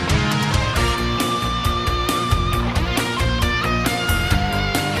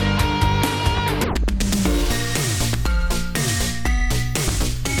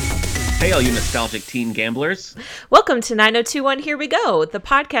all you nostalgic teen gamblers. Welcome to 90210 Here We Go, the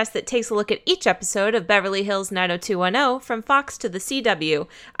podcast that takes a look at each episode of Beverly Hills 90210 from Fox to the CW.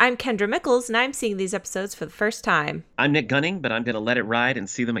 I'm Kendra Mickles, and I'm seeing these episodes for the first time. I'm Nick Gunning, but I'm going to let it ride and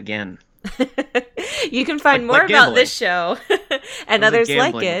see them again. You can find more about this show and others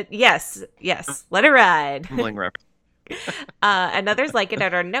like it. Yes, let it ride. And others like it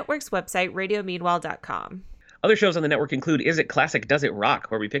at our network's website, radiomeanwhile.com. Other shows on the network include Is It Classic, Does It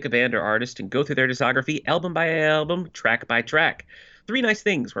Rock, where we pick a band or artist and go through their discography album by album, track by track. Three Nice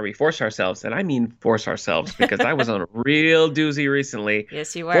Things, where we force ourselves, and I mean force ourselves, because I was on a real doozy recently.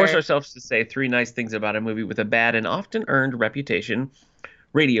 Yes, you were. Force ourselves to say three nice things about a movie with a bad and often earned reputation.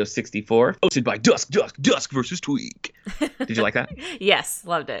 Radio 64, hosted by Dusk versus Tweak. Did you like that? Yes,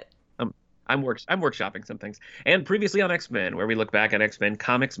 loved it. I'm workshopping some things. And previously on X-Men, where we look back at X-Men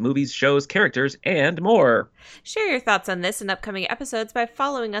comics, movies, shows, characters, and more. Share your thoughts on this and upcoming episodes by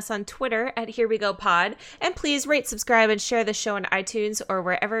following us on Twitter at Here We Go Pod. And please rate, subscribe, and share the show on iTunes or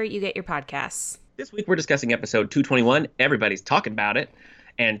wherever you get your podcasts. This week we're discussing episode 221, Everybody's Talking About It,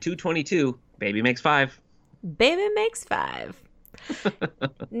 and 222, Baby Makes Five. Baby Makes Five.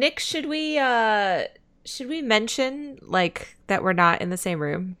 Nick, should we mention, like, that we're not in the same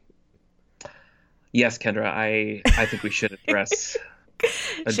room? Yes, Kendra, I think we should address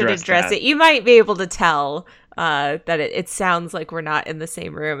it. You might be able to tell that it sounds like we're not in the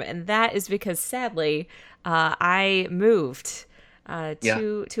same room, and that is because sadly I moved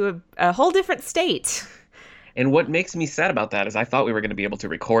to a whole different state. And what makes me sad about that is I thought we were going to be able to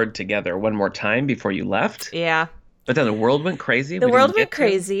record together one more time before you left. Yeah. But then the world went crazy. The world went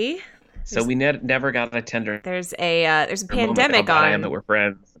crazy. So we never got a tender. There's a pandemic on. That we're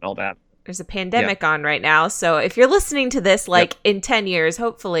friends and all that. There's a pandemic on right now. So if you're listening to this, in 10 years,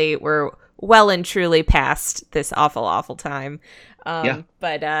 hopefully we're well and truly past this awful, awful time.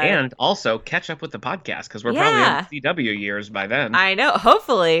 But and also catch up with the podcast because we're probably in CW years by then. I know.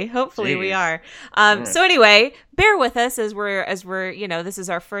 Hopefully we are. So anyway, bear with us as we're this is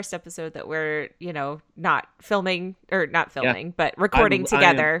our first episode that we're not filming, but recording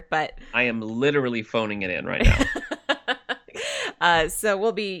together. But I am literally phoning it in right now. So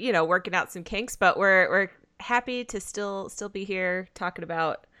we'll be working out some kinks, but we're happy to still be here talking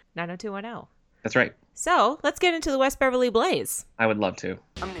about 90210. That's right. So let's get into the West Beverly Blaze. I would love to.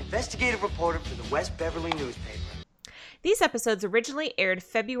 I'm an investigative reporter for the West Beverly newspaper. These episodes originally aired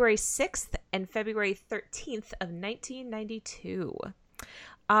February 6th and February 13th of 1992.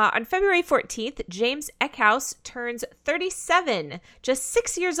 On February 14th, James Eckhouse turns 37, just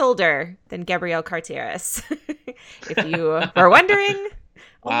 6 years older than Gabrielle Carteris. If you were wondering,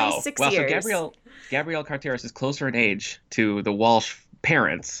 only 6 years. So Gabrielle Carteris is closer in age to the Walsh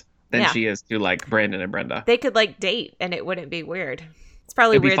parents than she is to Brandon and Brenda. They could date and it wouldn't be weird. It's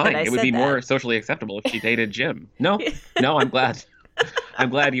probably weird that I said that. It would be more socially acceptable if she dated Jim. No, I'm glad. I'm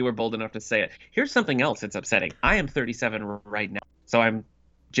glad you were bold enough to say it. Here's something else that's upsetting. I am 37 right now, so I'm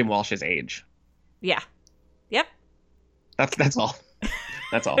Jim Walsh's age. Yeah. Yep. That's all.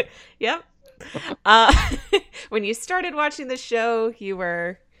 That's all. Yep. When you started watching the show, you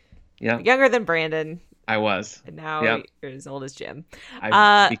were younger than Brandon. I was. And now you're as old as Jim.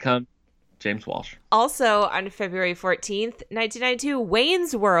 I've become James Walsh. Also, on February 14th, 1992,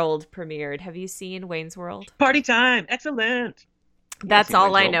 Wayne's World premiered. Have you seen Wayne's World? Party time. Excellent. That's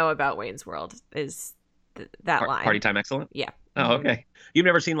all I know about Wayne's World is that line. Party time. Excellent? Yeah. Oh, okay. You've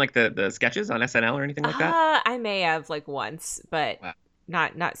never seen the sketches on SNL or anything like that? I may have once, but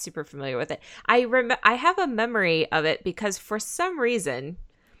not super familiar with it. I have a memory of it because for some reason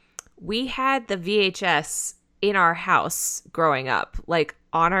we had the VHS in our house growing up,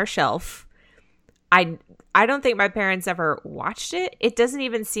 on our shelf. I don't think my parents ever watched it. It doesn't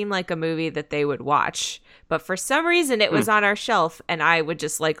even seem like a movie that they would watch, but for some reason it was on our shelf and I would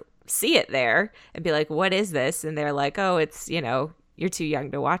just see it there and be like, what is this? And they're like, oh, it's, you're too young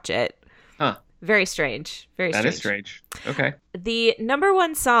to watch it. Huh. Very strange. That is strange. Okay. The number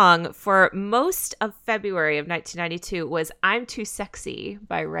one song for most of February of 1992 was I'm Too Sexy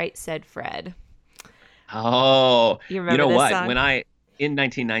by Right Said Fred. Oh, you know what? Song? In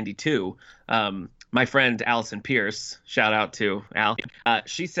 1992, my friend Allison Pierce, shout out to Al,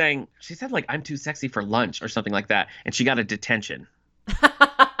 she said I'm too sexy for lunch or something like that. And she got a detention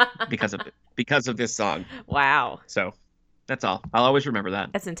because of this song. Wow. So that's all. I'll always remember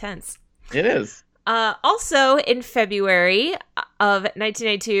that. That's intense. It is. Also in February, of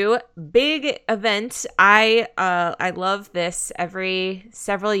 1992. Big event. I love this. Every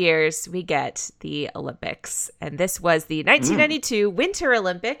several years we get the Olympics, and this was the 1992 Winter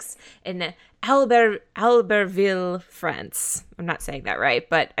Olympics in Albertville, France. I'm not saying that right,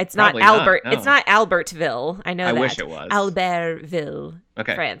 but it's not Albert. No. It's not Albertville. I know that. I wish it was Albertville,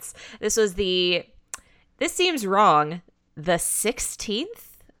 France. This was the. This seems wrong. The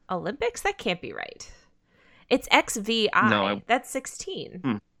 16th Olympics? That can't be right. It's XVI. No, that's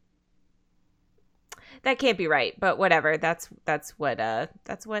 16. That can't be right, but whatever. That's what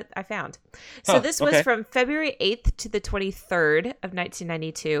I found. So this was from February 8th to the 23rd of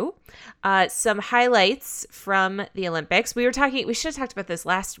 1992. Some highlights from the Olympics. We should have talked about this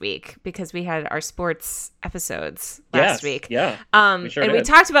last week because we had our sports episodes last week. Yeah. We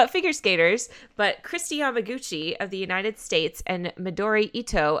talked about figure skaters, but Kristi Yamaguchi of the United States and Midori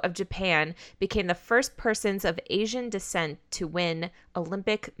Ito of Japan became the first persons of Asian descent to win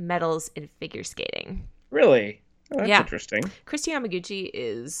Olympic medals in figure skating. Really? Oh, that's interesting. Kristi Yamaguchi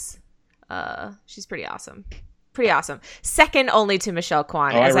is, she's pretty awesome. Pretty awesome. Second only to Michelle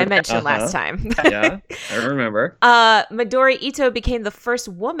Kwan, as I mentioned last time. Yeah, I remember. Midori Ito became the first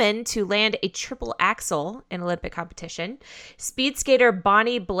woman to land a triple axel in Olympic competition. Speed skater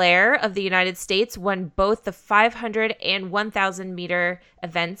Bonnie Blair of the United States won both the 500 and 1,000 meter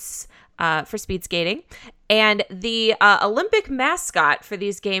events for speed skating. And the Olympic mascot for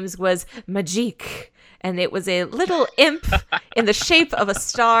these games was Magique. And it was a little imp in the shape of a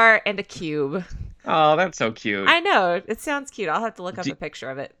star and a cube. Oh, that's so cute. I know. It sounds cute. I'll have to look up a picture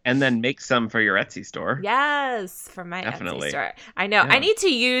of it. And then make some for your Etsy store. Yes, for my Etsy store. I know. Yeah. I need to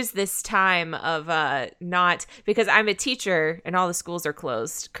use this time of not, because I'm a teacher and all the schools are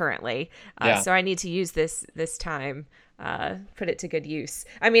closed currently. So I need to use this time, put it to good use.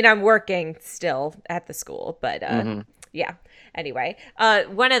 I mean, I'm working still at the school, but yeah. Anyway,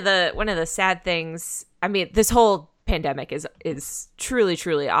 one of the sad things, I mean, this whole pandemic is truly,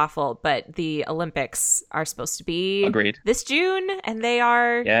 truly awful, but the Olympics are supposed to be this June, and they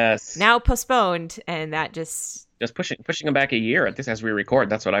are now postponed, and that just pushing them back a year at this as we record.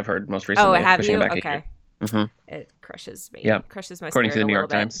 That's what I've heard most recently. Oh, have you? Okay. It crushes me. Yeah, crushes my according spirit to the New York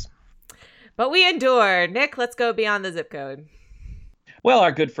Times. But we endure. Nick, let's go beyond the zip code. Well,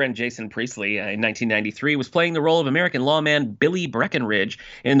 our good friend Jason Priestley in 1993 was playing the role of American lawman Billy Breckenridge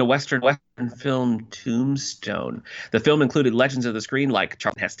in the Western film Tombstone. The film included legends of the screen like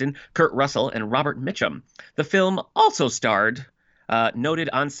Charlton Heston, Kurt Russell, and Robert Mitchum. The film also starred noted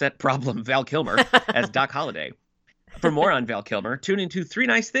on-set problem Val Kilmer as Doc Holliday. For more on Val Kilmer, tune into Three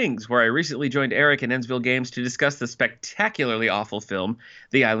Nice Things, where I recently joined Eric and Ensville Games to discuss the spectacularly awful film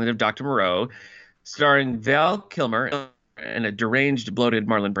The Island of Dr. Moreau, starring Val Kilmer and a deranged, bloated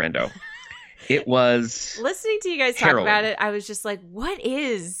Marlon Brando. It was listening to you guys talk about it. I was just like, "What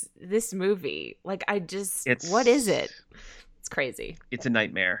is this movie?" Like, what is it? It's crazy. It's a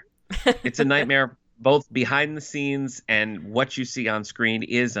nightmare. It's a nightmare. Both behind the scenes and what you see on screen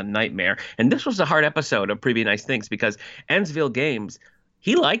is a nightmare. And this was a hard episode of Preview Nice Things because Ensville Games,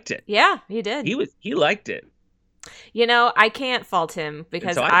 he liked it. Yeah, he did. He liked it. You know, I can't fault him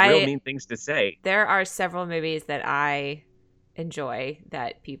because I have real mean things to say. There are several movies that I enjoy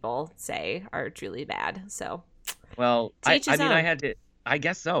that people say are truly bad. So, well, I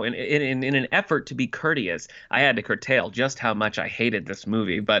guess so. In an effort to be courteous, I had to curtail just how much I hated this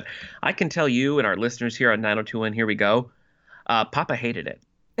movie. But I can tell you and our listeners here on 902.1 Here We Go, Papa hated it.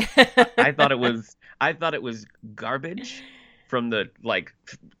 I thought it was garbage from the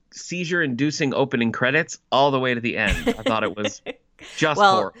seizure-inducing opening credits all the way to the end. I thought it was just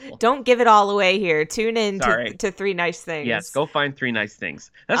horrible. Don't give it all away here. Tune in to Three Nice Things. Yes, go find Three Nice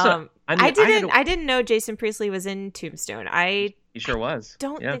Things. That's I didn't know Jason Priestley was in Tombstone. He sure was.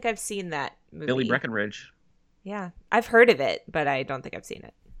 Don't think I've seen that movie. Billy Breckenridge. Yeah, I've heard of it, but I don't think I've seen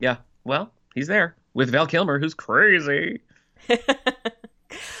it. Yeah, well, he's there with Val Kilmer, who's crazy.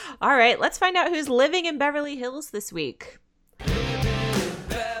 All right, let's find out who's living in Beverly Hills this week.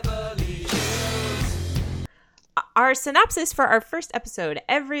 Our synopsis for our first episode,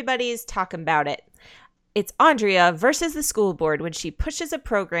 everybody's talking about it. It's Andrea versus the school board when she pushes a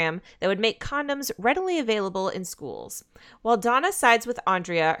program that would make condoms readily available in schools. While Donna sides with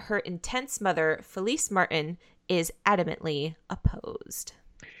Andrea, her intense mother, Felice Martin, is adamantly opposed.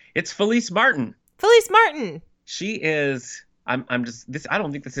 It's Felice Martin. Felice Martin. She is. I'm just this. I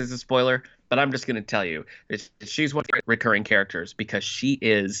don't think this is a spoiler, but I'm just going to tell you she's one of the recurring characters because she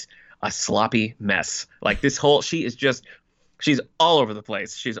is a sloppy mess. Like this whole, she's all over the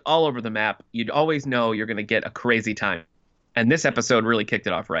place. She's all over the map. You'd always know you're going to get a crazy time And this episode really kicked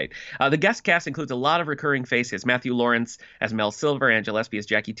it off right. The guest cast includes a lot of recurring faces. Matthew Lawrence as Mel Silver, Angela Espy as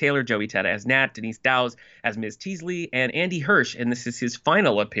Jackie Taylor, Joey Teta as Nat, Denise Dowes as Ms. Teasley, and Andy Hirsch, and this is his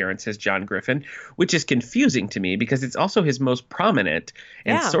final appearance as John Griffin, which is confusing to me because it's also his most prominent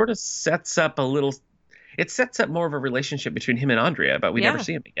and sort of sets up a little... It sets up more of a relationship between him and Andrea, but we never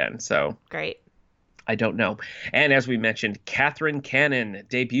see him again, so... Great. I don't know. And as we mentioned, Catherine Cannon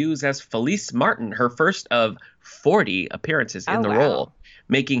debuts as Felice Martin, her first of 40 appearances in the role,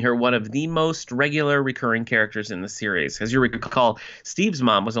 making her one of the most regular recurring characters in the series. As you recall, Steve's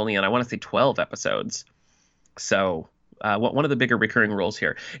mom was only on, I want to say, 12 episodes. So one of the bigger recurring roles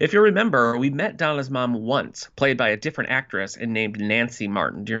here. If you remember, we met Donna's mom once, played by a different actress and named Nancy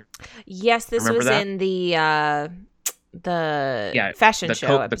Martin. Do you Yes, this was that? In the fashion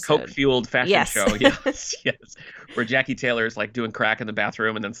show episode. The Coke-fueled fashion show. Yes, yes. Where Jackie Taylor is like doing crack in the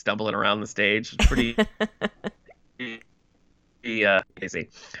bathroom and then stumbling around the stage. It's pretty crazy.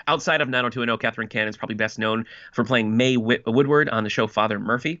 Outside of 90210, Catherine Cannon is probably best known for playing Mae Woodward on the show Father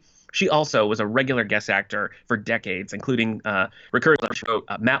Murphy. She also was a regular guest actor for decades, including recurring on the show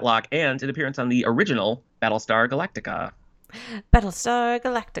Matlock and an appearance on the original Battlestar Galactica. Battlestar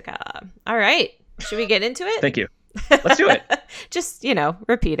Galactica. All right. Should we get into it? Thank you. Let's do it. Just,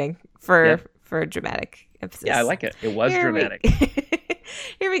 repeating for dramatic emphasis. Yeah, I like it. It was dramatic.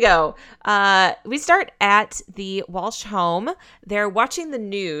 Here we go. We start at the Walsh home. They're watching the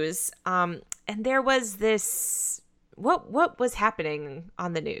news, and there was this... What was happening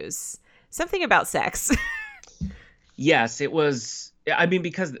on the news? Something about sex. Yes, it was... I mean,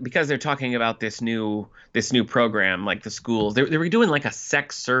 because they're talking about this new program, like the schools, they were doing like a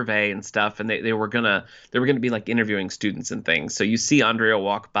sex survey and stuff, and they were gonna be like interviewing students and things. So you see Andrea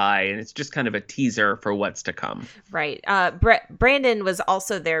walk by, and it's just kind of a teaser for what's to come. Right. Brandon was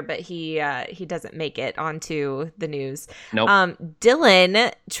also there, but he doesn't make it onto the news. Nope.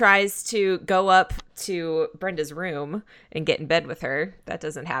 Dylan tries to go up to Brenda's room and get in bed with her. That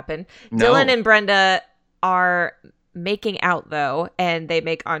doesn't happen. No. Dylan and Brenda are making out though, and they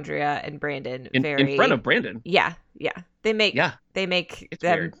make Andrea and Brandon in front of Brandon. Yeah. They make it's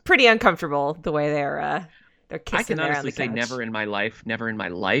them weird. Pretty uncomfortable the way they're kissing. I can there honestly say never in my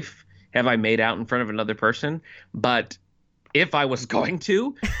life have I made out in front of another person. But if I was going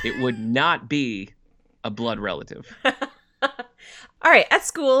to, it would not be a blood relative. All right, at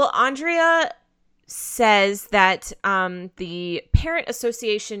school, Andrea says that the parent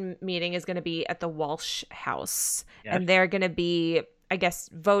association meeting is going to be at the Walsh house, and they're going to be, I guess,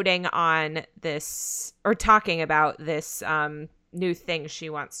 voting on this or talking about this new thing she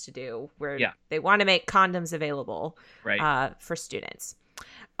wants to do, where they want to make condoms available for students.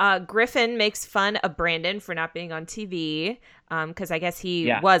 Griffin makes fun of Brandon for not being on TV because I guess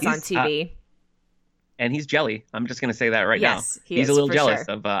he was on TV. And he's jelly. I'm just going to say that right now. He's a little jealous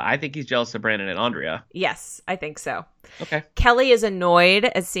of, I think he's jealous of Brandon and Andrea. Yes, I think so. Okay. Kelly is annoyed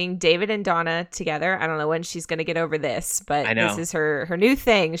at seeing David and Donna together. I don't know when she's going to get over this, but this is her new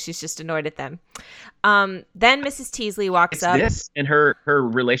thing. She's just annoyed at them. Then Mrs. Teasley walks up. This and her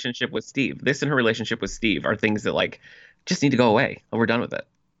relationship with Steve. This and her relationship with Steve are things that like just need to go away. We're done with it.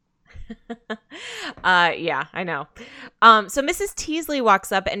 Yeah, I know. So Mrs. Teasley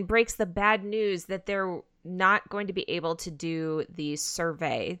walks up and breaks the bad news that they're not going to be able to do the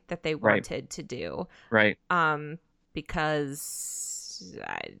survey that they wanted to do. Right. Because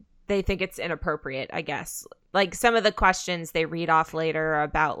they think it's inappropriate, I guess. Like some of the questions they read off later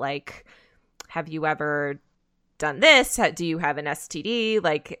about like, have you ever done this? Do you have an STD?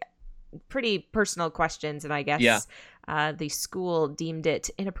 Like pretty personal questions. And I guess the school deemed it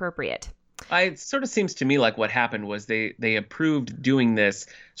inappropriate. It sort of seems to me like what happened was they approved doing this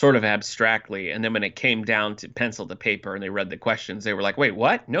sort of abstractly, and then when it came down to pencil to paper and they read the questions, they were like, "Wait,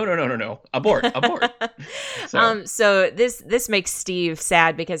 what? No, abort." So this makes Steve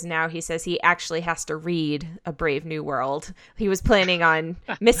sad because now he says he actually has to read A Brave New World. He was planning on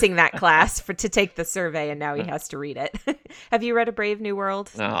missing that class to take the survey, and now he has to read it. Have you read A Brave New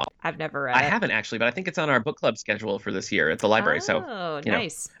World? No, I've never read it. I haven't actually, but I think it's on our book club schedule for this year at the library. Oh,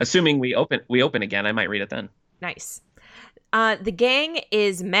 nice. Assuming we open again, I might read it then. Nice. The gang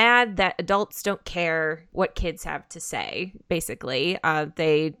is mad that adults don't care what kids have to say, basically.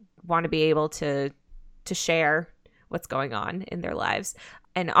 They want to be able to share what's going on in their lives.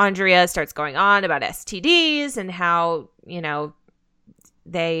 And Andrea starts going on about STDs and how,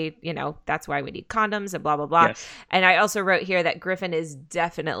 that's why we need condoms and blah, blah, blah. Yes. And I also wrote here that Griffin is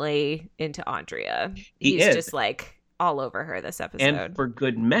definitely into Andrea. He's just like all over her this episode. And for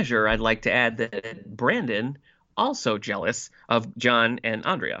good measure, I'd like to add that Brandon also jealous of John and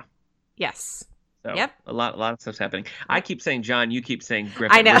Andrea. Yes. So Yep. a lot of stuff's happening. I keep saying John, you keep saying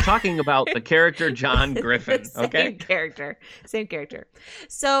Griffin. I know. We're talking about the character John Griffin. Okay. Same character.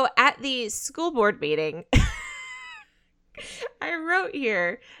 So at the school board meeting, I wrote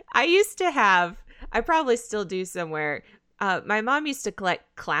here, I probably still do somewhere. My mom used to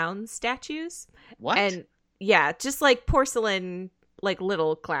collect clown statues. What? And yeah, just like porcelain, like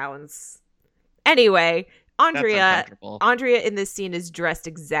little clowns. Anyway, Andrea in this scene is dressed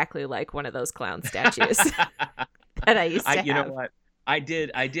exactly like one of those clown statues that I used to have. You know what? I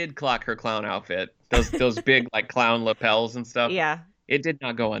did clock her clown outfit. Those big like clown lapels and stuff. Yeah. It did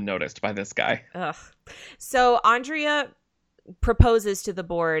not go unnoticed by this guy. Ugh. So Andrea proposes to the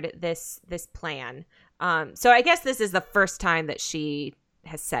board this plan. So I guess this is the first time that she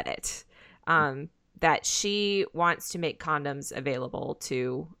has said it. That she wants to make condoms available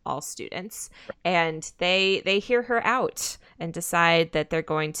to all students. And they hear her out and decide that they're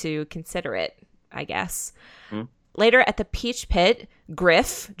going to consider it, I guess. Mm-hmm. Later at the Peach Pit,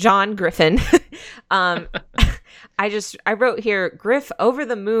 John Griffin, I wrote here, Griff over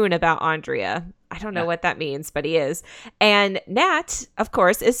the moon about Andrea. I don't know what that means, but he is. And Nat, of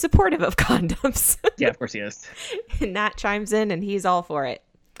course, is supportive of condoms. Yeah, of course he is. Nat chimes in and he's all for it.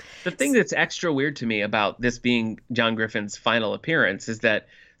 The thing that's extra weird to me about this being John Griffin's final appearance is that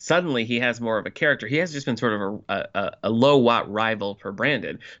suddenly he has more of a character. He has just been sort of a low-watt rival for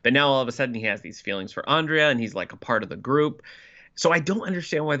Brandon. But now all of a sudden he has these feelings for Andrea, and he's like a part of the group. So I don't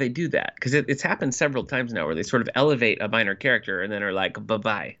understand why they do that, because it's happened several times now where they sort of elevate a minor character and then are like,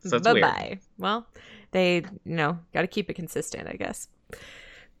 bye-bye. So it's bye-bye. Weird. Well, they, got to keep it consistent, I guess.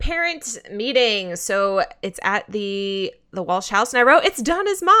 Parent meeting. So it's at the Walsh house, and I wrote, it's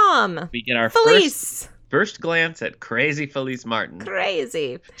Donna's mom. We get our Felice. First glance at crazy Felice Martin.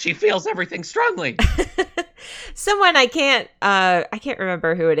 Crazy. She feels everything strongly. Someone I can't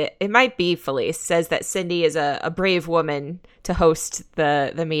remember who it is. It might be Felice, says that Cindy is a brave woman to host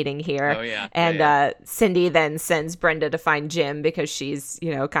the meeting here. Oh yeah. And Cindy then sends Brenda to find Jim because she's,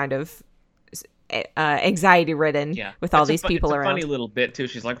 kind of anxiety ridden with all these people around. It's a funny little bit too.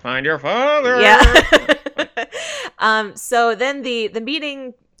 She's like, find your father. Yeah. So then the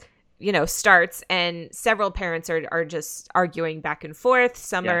meeting starts, and several parents are just arguing back and forth.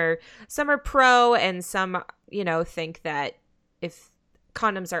 Some are pro, and some think that if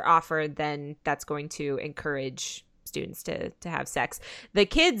condoms are offered, then that's going to encourage students to have sex. The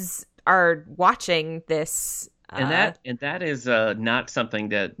kids are watching this. And that is not something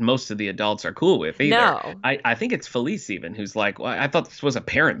that most of the adults are cool with either. No. I think it's Felice even who's like, well, I thought this was a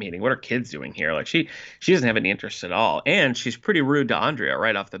parent meeting. What are kids doing here? Like she doesn't have any interest at all, and she's pretty rude to Andrea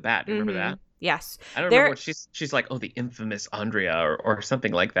right off the bat. Do you remember that? Yes. I don't remember what she's like. Oh, the infamous Andrea or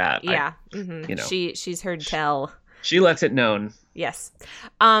something like that. Yeah. She's heard tell. She lets it known. Yes.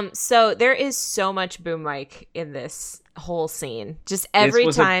 So there is so much boom mic in this whole scene. Just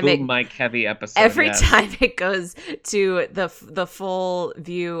every time a boom mic heavy episode. Every time it goes to the full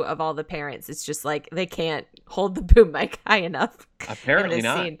view of all the parents, it's just like they can't hold the boom mic high enough. Apparently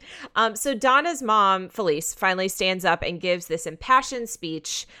not. Scene. So Donna's mom, Felice, finally stands up and gives this impassioned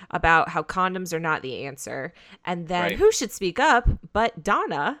speech about how condoms are not the answer. And then who should speak up but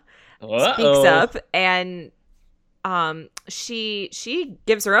Donna speaks up, and she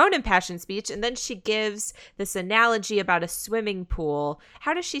gives her own impassioned speech, and then she gives this analogy about a swimming pool.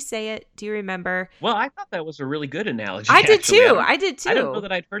 How does she say it? Do you remember? Well, I thought that was a really good analogy. I did too. I don't know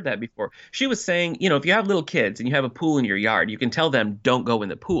that I'd heard that before. She was saying, if you have little kids and you have a pool in your yard, you can tell them don't go in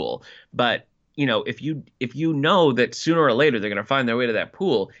the pool. But if you know that sooner or later they're going to find their way to that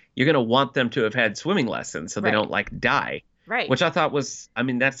pool, you're going to want them to have had swimming lessons so they don't die. Right. Which I thought was,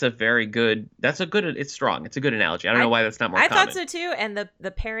 it's strong. It's a good analogy. I don't know why that's not more common. I thought so too. And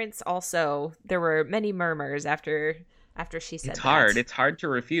the parents also, there were many murmurs after she said that. It's hard to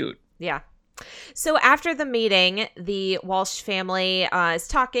refute. Yeah. So after the meeting, the Walsh family is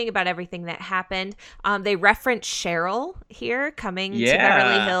talking about everything that happened. They reference Cheryl here coming to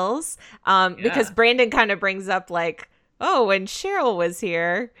Beverly Hills because Brandon kind of brings up like, oh, when Cheryl was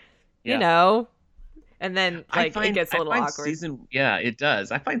here, and then it gets a little awkward. It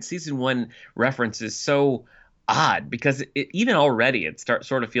does. I find season 1 references so odd because even already it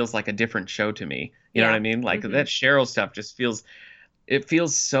sort of feels like a different show to me. You know what I mean? Like that Cheryl stuff just feels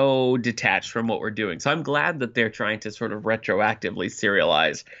so detached from what we're doing. So I'm glad that they're trying to sort of retroactively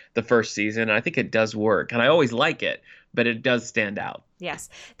serialize the first season. And I think it does work. And I always like it, but it does stand out. Yes.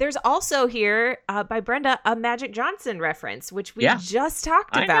 There's also here by Brenda a Magic Johnson reference, which we just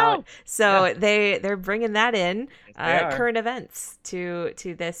talked about. So they're bringing that in, current events to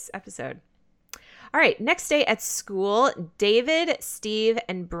this episode. All right, next day at school, David, Steve,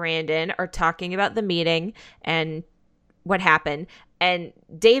 and Brandon are talking about the meeting and what happened. And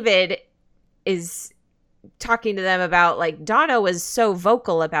David is talking to them about, like, Donna was so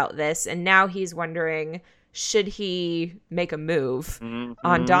vocal about this, and now he's wondering, should he make a move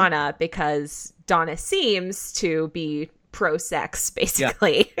on Donna, because Donna seems to be pro-sex,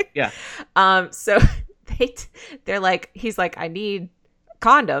 basically. Yeah. So they're like, he's like, I need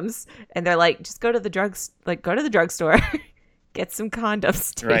condoms, and they're like, just go to the drugstore, get some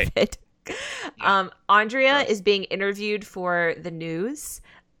condoms, David. Right. Yeah. Andrea is being interviewed for the news.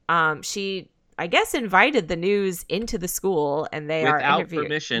 She, I guess, invited the news into the school, and they are interviewing.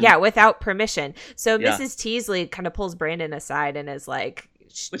 Permission. Yeah, without permission. So Mrs. Teasley kind of pulls Brandon aside and is like,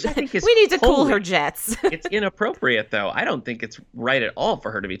 which I think is we need to cool her jets. It's inappropriate, though. I don't think it's right at all for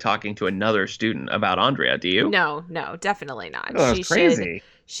her to be talking to another student about Andrea. Do you? No, definitely not. Oh, that's crazy.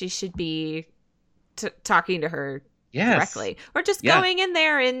 She should be talking to her yes. directly, or just going in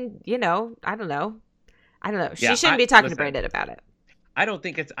there and, I don't know. She shouldn't be talking to Brandon about it. I don't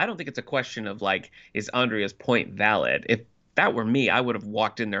think it's a question of, like, is Andrea's point valid? If that were me, I would have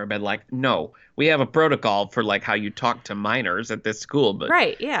walked in there and been like, no, we have a protocol for, like, how you talk to minors at this school. But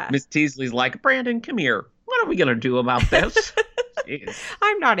right, yeah. Miss Teasley's like, Brandon, come here. What are we going to do about this?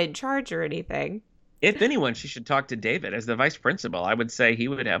 I'm not in charge or anything. If anyone, she should talk to David as the vice principal. I would say he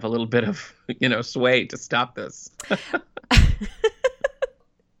would have a little bit of, sway to stop this.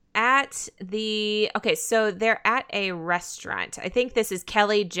 So they're at a restaurant. I think this is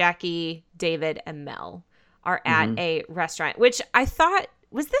Kelly, Jackie, David, and Mel are at a restaurant, which I thought,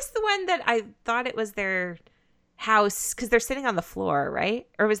 was this the one that I thought it was their house? Because they're sitting on the floor, right?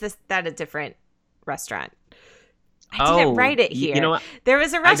 Or was that a different restaurant? I didn't write it here. You know what? There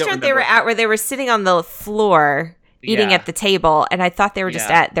was a restaurant they were at where they were sitting on the floor eating at the table, and I thought they were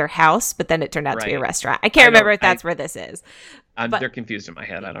just at their house, but then it turned out to be a restaurant. I can't remember if that's where this is. They're confused in my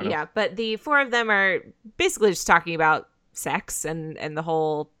head. I don't know. Yeah, but the four of them are basically just talking about sex and the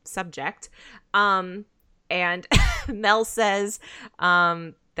whole subject. And Mel says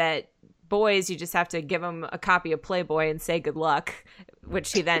that boys, you just have to give them a copy of Playboy and say good luck,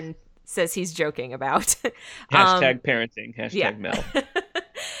 which he then says he's joking about. Hashtag parenting. Hashtag Mel.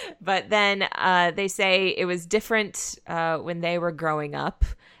 But then they say it was different when they were growing up.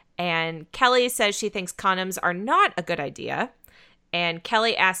 And Kelly says she thinks condoms are not a good idea. And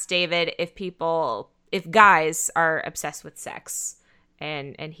Kelly asks David if guys are obsessed with sex.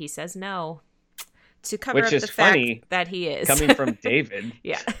 And he says no. To cover up the fact that he is. Coming from David.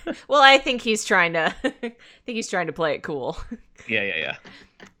 Yeah. Well, I think he's trying to play it cool. Yeah.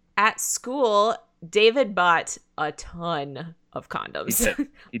 At school, David bought a ton of condoms.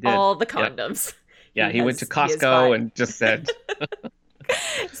 He did. All the condoms. Yeah, he went to Costco and just said.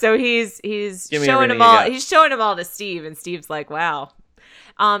 So he's showing them all. He's showing them all to Steve, and Steve's like, "Wow."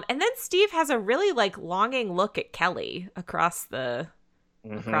 And then Steve has a really, like, longing look at Kelly across the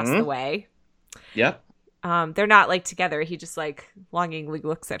way. Yep. They're not, like, together. He just, like, longingly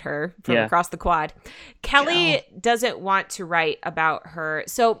looks at her from across the quad. Kelly doesn't want to write about her.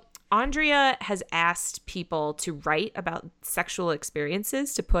 So Andrea has asked people to write about sexual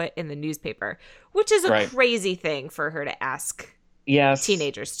experiences to put in the newspaper, which is a crazy thing for her to ask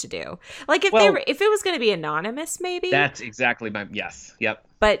teenagers to do. Like, if it was going to be anonymous, maybe. That's exactly Yep.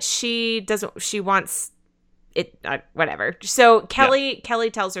 But she wants it, whatever. So Kelly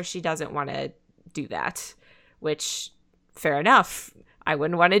tells her she doesn't want to do that, which, fair enough. I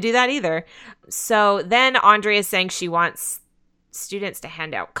wouldn't want to do that either. So then Andrea is saying she wants students to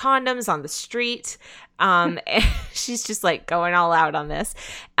hand out condoms on the street. And she's just, like, going all out on this.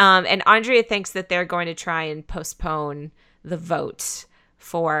 And Andrea thinks that they're going to try and postpone the vote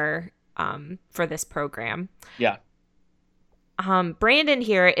for this program. Yeah. Brandon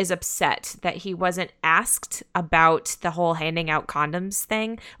here is upset that he wasn't asked about the whole handing out condoms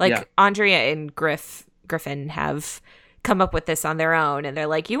thing. Like, Andrea and Griffin have come up with this on their own, and they're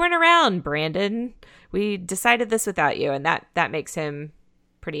like, "You weren't around, Brandon. We decided this without you," and that makes him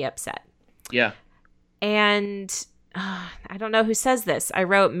pretty upset. Yeah. And I don't know who says this. I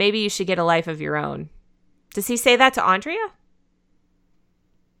wrote, "Maybe you should get a life of your own." Does he say that to Andrea?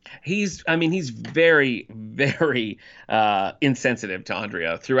 He's very, very insensitive to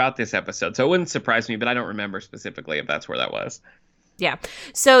Andrea throughout this episode. So it wouldn't surprise me, but I don't remember specifically if that's where that was. Yeah.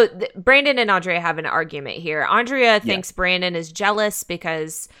 So Brandon and Andrea have an argument here. Andrea thinks Brandon is jealous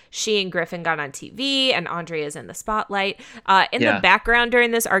because she and Griffin got on TV and Andrea is in the spotlight. In the background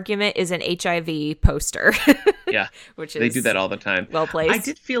during this argument is an HIV poster. Yeah. Which is they do that all the time. Well placed. I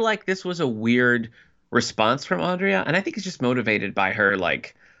did feel like this was a weird response from Andrea, and I think it's just motivated by her,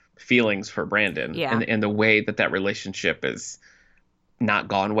 like, feelings for Brandon, Yeah. and the way that relationship is not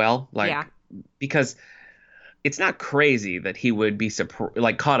gone well, like, Yeah. because it's not crazy that he would be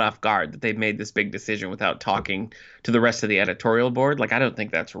like caught off guard that they've made this big decision without talking to the rest of the editorial board. Like, I don't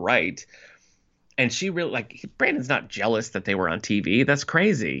think that's right. And she really, like, Brandon's not jealous that they were on TV. That's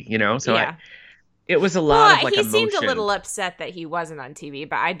crazy, you know? So Yeah. it was a lot of like he emotion. seemed a little upset that he wasn't on TV,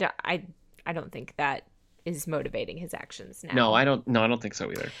 but I don't think that is motivating his actions now. No, I don't think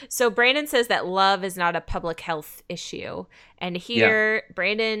so either. So Brandon says that love is not a public health issue. And here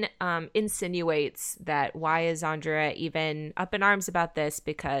Brandon insinuates that why is Andrea even up in arms about this,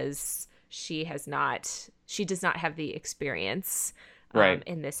 because she does not have the experience Right.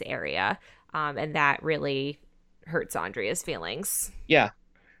 in this area. And that really hurts Andrea's feelings. Yeah.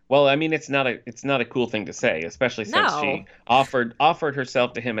 Well, I mean, it's not a cool thing to say, especially since she offered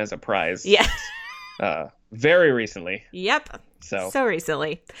herself to him as a prize. Yeah. Very recently. Yep. So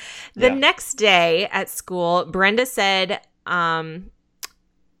recently. The next day at school, Brenda said, now,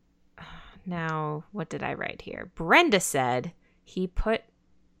 what did I write here? Brenda said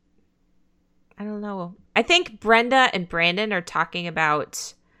I don't know. I think Brenda and Brandon are talking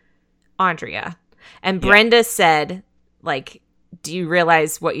about Andrea. And Brenda said, like, do you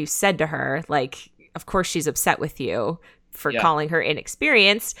realize what you said to her? Like, of course she's upset with you for calling her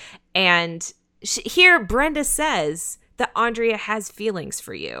inexperienced. And here Brenda says that Andrea has feelings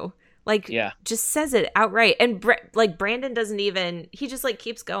for you. Like, just says it outright. And like, Brandon doesn't even, he just like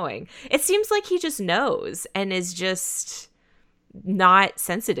keeps going. It seems like he just knows and is just not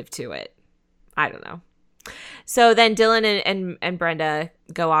sensitive to it. I don't know. So then Dylan and Brenda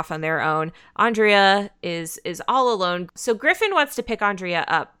go off on their own. Andrea is all alone. So Griffin wants to pick Andrea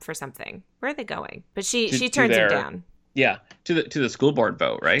up for something. Where are they going? But she turns him down. Yeah, to the school board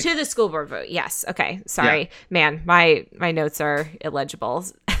vote, right? To the school board vote. Yes. Okay. Sorry, man. My notes are illegible.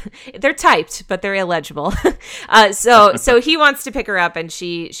 They're typed, but they're illegible. So he wants to pick her up, and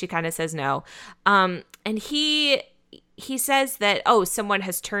she kind of says no. And he says that, someone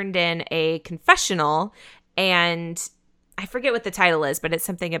has turned in a confessional, and I forget what the title is, but it's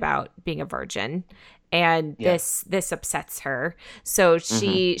something about being a virgin. And this upsets her. So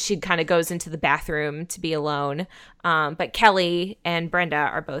she kind of goes into the bathroom to be alone. But Kelly and Brenda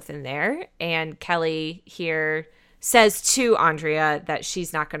are both in there. And Kelly here says to Andrea that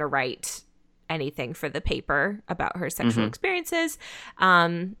she's not going to write anything for the paper about her sexual experiences.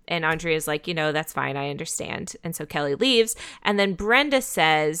 And Andrea's like, that's fine. I understand. And so Kelly leaves. And then Brenda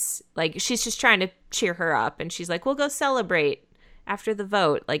says, like, she's just trying to cheer her up. And she's like, we'll go celebrate after the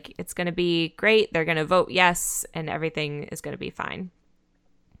vote. Like, it's going to be great. They're going to vote yes, and everything is going to be fine.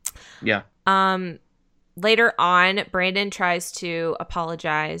 Yeah. Later on, Brandon tries to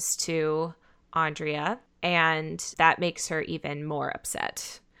apologize to Andrea, and that makes her even more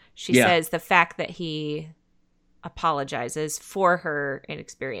upset. She says the fact that he apologizes for her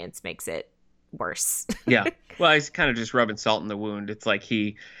inexperience makes it worse. Yeah. Well, he's kind of just rubbing salt in the wound. It's like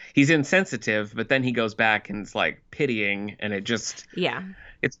he's insensitive, but then he goes back and it's like pitying, and it just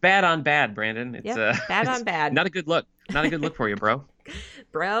it's bad on bad, Brandon. It's bad on bad. Not a good look. Not a good look for you, bro.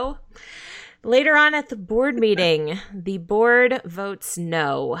 Bro. Later on at the board meeting, the board votes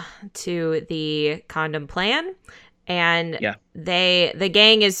no to the condom plan. And the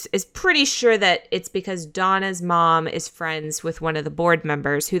gang is pretty sure that it's because Donna's mom is friends with one of the board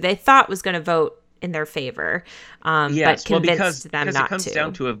members who they thought was going to vote in their favor, but convinced them not to. Because it comes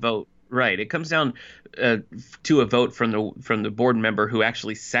down to a vote, right? It comes down to a vote from the board member who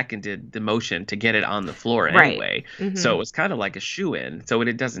actually seconded the motion to get it on the floor anyway. Right. So it was kind of like a shoo-in. So when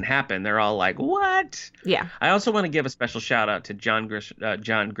it doesn't happen, they're all like, "What?" Yeah. I also want to give a special shout out to John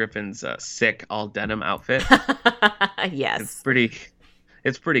Griffin's sick all denim outfit. Yes,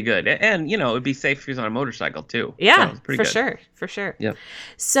 it's pretty good, and it'd be safe if he was on a motorcycle too. Yeah, so for sure. Yeah.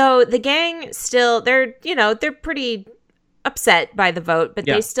 So the gang still, they're pretty upset by the vote, but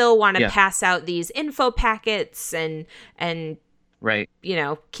they still want to pass out these info packets and right,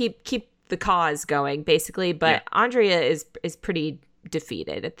 keep the cause going basically. But Andrea is pretty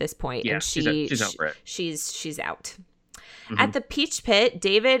defeated at this point, and she's over it. She's out. At the Peach Pit,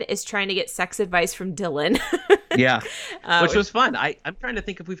 David is trying to get sex advice from Dylan. Which was fun. I'm trying to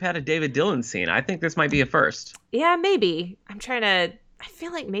think if we've had a David Dylan scene. I think this might be a first. Yeah, maybe. I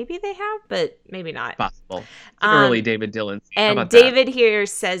feel like maybe they have, but maybe not. Possible. Early David Dylan scene. And David here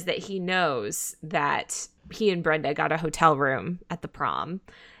says that he knows that he and Brenda got a hotel room at the prom.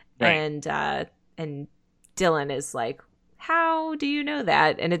 Right. And Dylan is like, how do you know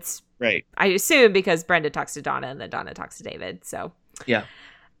that? And it's right. I assume because Brenda talks to Donna and then Donna talks to David. So yeah.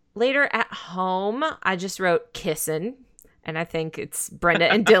 Later at home, I just wrote kissin'. and I think it's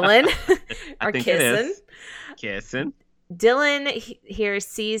Brenda and Dylan are kissing. Kissing. Dylan here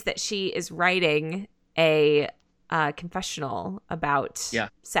sees that she is writing a confessional about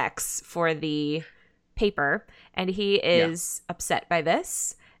sex for the paper, and he is upset by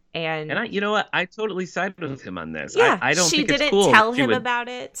this. And you know what? I totally side with him on this. Yeah, I don't she think didn't it's cool tell him about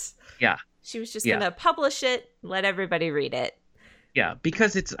it. Yeah. She was just going to publish it, let everybody read it. Yeah,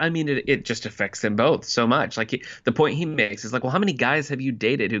 because it just affects them both so much. Like the point he makes is like, well, how many guys have you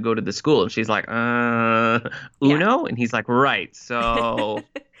dated who go to the school? And she's like, Uno? And he's like, right. So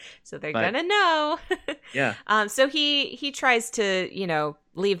so they're going to know. Yeah. So he tries to,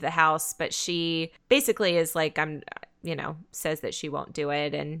 leave the house, but she basically is like, says that she won't do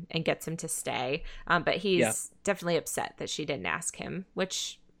it and gets him to stay. But he's definitely upset that she didn't ask him,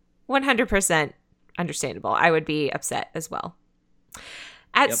 which 100% understandable. I would be upset as well.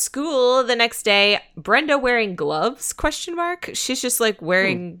 At school the next day, Brenda wearing gloves? ? She's just like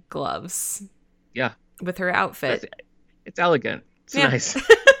wearing gloves. Yeah. With her outfit. It's elegant. It's nice.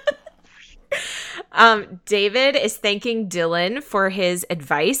 David is thanking Dylan for his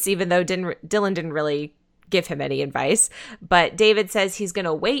advice, even though Dylan didn't really give him any advice. But David says he's going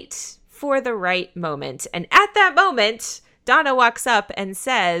to wait for the right moment. And at that moment, Donna walks up and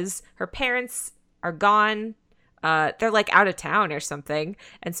says her parents are gone. They're like out of town or something.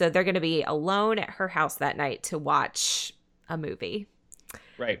 And so they're going to be alone at her house that night to watch a movie.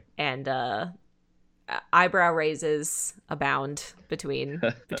 Right. And eyebrow raises abound between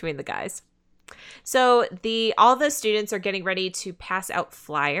the guys. So all the students are getting ready to pass out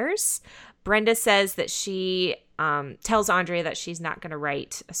flyers. Brenda says that she tells Andrea that she's not going to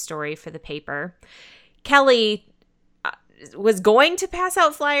write a story for the paper. Kelly was going to pass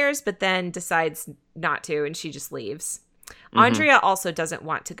out flyers, but then decides not to, and she just leaves. Mm-hmm. Andrea also doesn't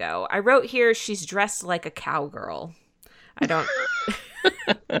want to go. I wrote here she's dressed like a cowgirl. I don't...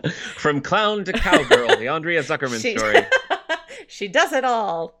 From clown to cowgirl, the Andrea Zuckerman story. She does it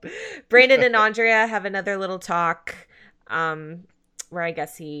all. Brandon and Andrea have another little talk where I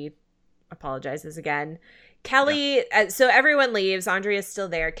guess he apologizes again. Kelly, so everyone leaves. Andrea's still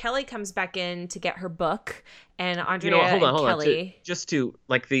there. Kelly comes back in to get her book, and Andrea hold on. Kelly... Just to,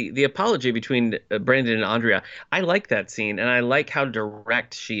 like, the apology between Brandon and Andrea, I like that scene, and I like how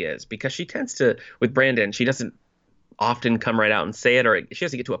direct she is, because she tends to, with Brandon, she doesn't often come right out and say it, or she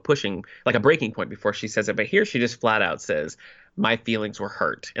has to get to a breaking point before she says it, but here she just flat out says, my feelings were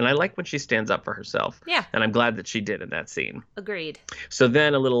hurt. And I like when she stands up for herself. Yeah. And I'm glad that she did in that scene. Agreed. So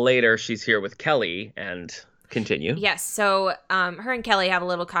then a little later, she's here with Kelly, and... Continue. Yes. So her and Kelly have a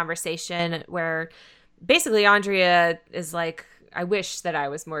little conversation where basically Andrea is like, I wish that I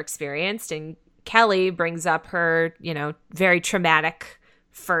was more experienced. And Kelly brings up her, very traumatic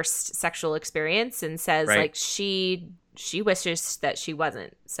first sexual experience and says like she wishes that she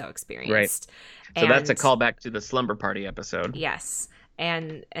wasn't so experienced. Right. So that's a callback to the slumber party episode. Yes.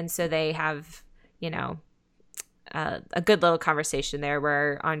 And so they have, a good little conversation there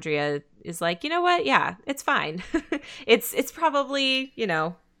where Andrea is like, you know what? Yeah, it's fine. It's probably,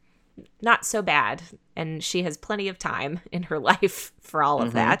 not so bad. And she has plenty of time in her life for all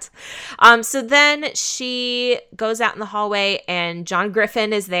of that. So then she goes out in the hallway and John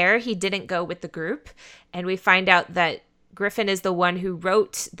Griffin is there. He didn't go with the group. And we find out that Griffin is the one who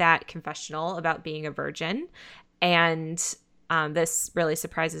wrote that confessional about being a virgin. And this really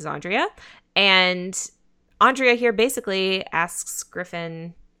surprises Andrea. And Andrea here basically asks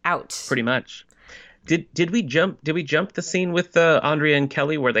Griffin out. Pretty much. Did we jump the scene with Andrea and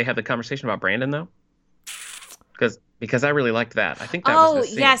Kelly where they have the conversation about Brandon though? Because I really liked that. I think that was the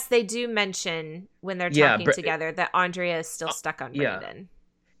scene. Yes, they do mention when they're talking together that Andrea is still stuck on Brandon.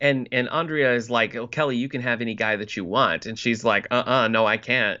 And Andrea is like, oh, Kelly, you can have any guy that you want. And she's like, no, I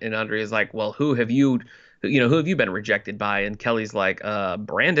can't. And Andrea's like, well, who have you been rejected by? And Kelly's like,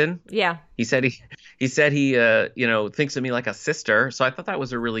 Brandon. Yeah. He said he thinks of me like a sister. So I thought that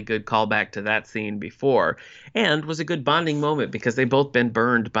was a really good callback to that scene before, and was a good bonding moment because they've both been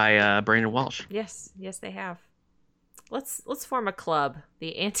burned by Brandon Walsh. Yes, they have. Let's form a club,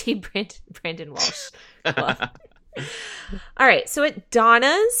 the anti-Brandon Walsh club. All right, so at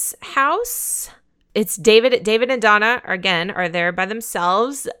Donna's house, it's David and Donna are there by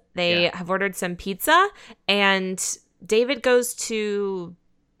themselves. They have ordered some pizza, and David goes to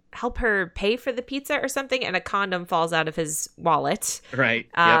help her pay for the pizza or something, and a condom falls out of his wallet. Right.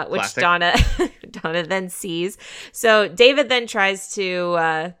 Which Donna then sees. So David then tries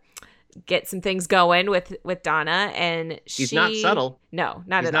to get some things going with Donna, and he's not subtle. No,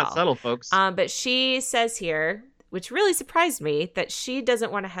 not at all. He's not subtle, folks. But she says here, which really surprised me, that she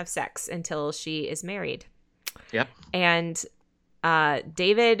doesn't want to have sex until she is married. Yep. And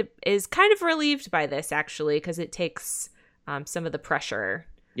David is kind of relieved by this, actually, because it takes some of the pressure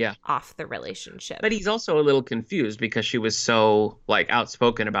off the relationship. But he's also a little confused because she was so like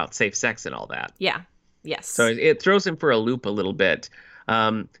outspoken about safe sex and all that. Yeah. Yes. So it throws him for a loop a little bit.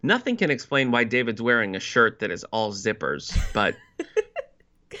 Nothing can explain why David's wearing a shirt that is all zippers, but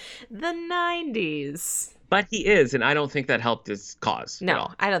the 90s. But he is, and I don't think that helped his cause. No, at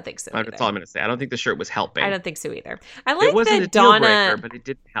all. I don't think so. That's all I'm going to say. I don't think the shirt was helping. I don't think so either. I like it wasn't that a deal Donna, breaker, but it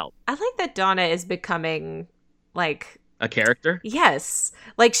didn't help. I like that Donna is becoming like a character. Yes,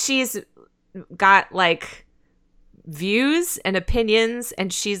 like she's got like views and opinions,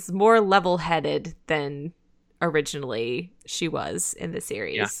 and she's more level-headed than originally she was in the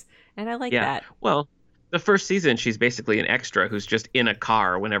series, and I like that. Well, the first season, she's basically an extra who's just in a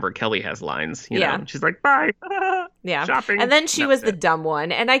car whenever Kelly has lines. You know? She's like, bye. Yeah. Shopping. And then she was the dumb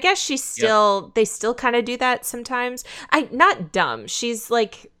one. And I guess she's still, they still kind of do that sometimes. Not dumb. She's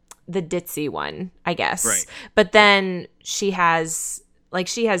like the ditzy one, I guess. Right. But then she has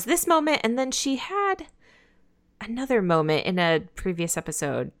this moment, and then she had another moment in a previous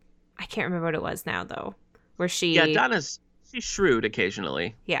episode. I can't remember what it was now, though. Where she. Yeah, she's shrewd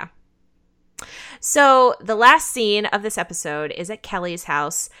occasionally. Yeah. So the last scene of this episode is at Kelly's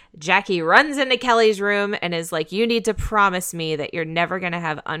house. Jackie runs into Kelly's room and is like, you need to promise me that you're never going to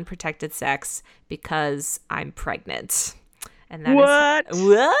have unprotected sex because I'm pregnant. And that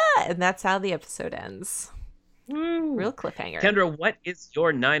what? And that's how the episode ends. Real cliffhanger. Kendra, what is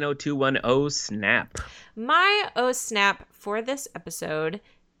your 90210 snap? My O snap for this episode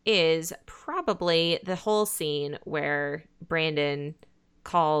is probably the whole scene where Brandon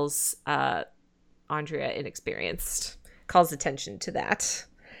calls Andrea inexperienced, calls attention to that.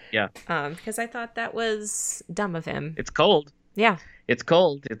 Yeah. Because I thought that was dumb of him. It's cold. Yeah. It's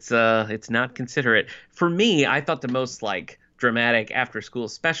cold. It's not considerate. For me, I thought the most like dramatic after school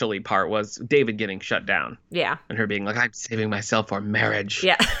specialty part was David getting shut down. Yeah. And her being like, I'm saving myself for marriage.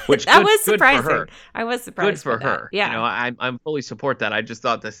 Yeah. Which that good, was surprising. Good for her. I was surprised. Good for her. Yeah. You know, I'm fully support that. I just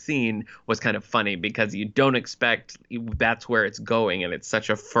thought the scene was kind of funny because you don't expect that's where it's going, and it's such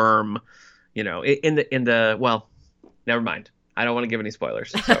a firm, you know, in the well, never mind. I don't want to give any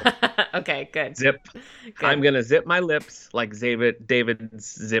spoilers. So. Okay, good. Zip. Good. I'm gonna zip my lips like David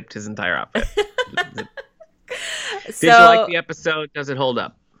zipped his entire outfit. Did you like the episode? Does it hold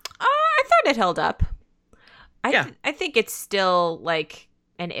up? I thought it held up. I think it's still like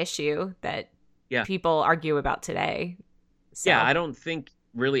an issue that people argue about today. So. Yeah, I don't think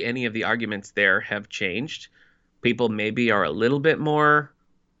really any of the arguments there have changed. People maybe are a little bit more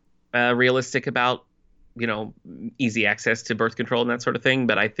realistic about, you know, easy access to birth control and that sort of thing.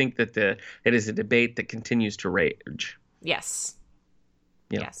 But I think that it is a debate that continues to rage. Yes.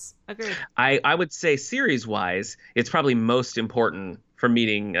 Yeah. Yes. Agreed. I would say series-wise, it's probably most important for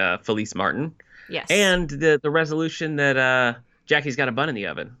meeting Felice Martin. Yes. And the resolution that Jackie's got a bun in the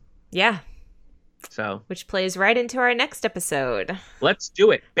oven. Yeah. So. Which plays right into our next episode. Let's do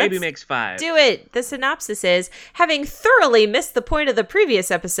it. Baby makes 5. Do it. The synopsis is, having thoroughly missed the point of the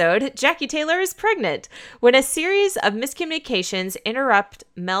previous episode, Jackie Taylor is pregnant. When a series of miscommunications interrupt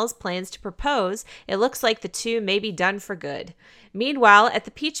Mel's plans to propose, it looks like the two may be done for good. Meanwhile, at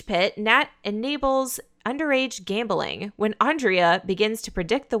the Peach Pit, Nat enables underage gambling when Andrea begins to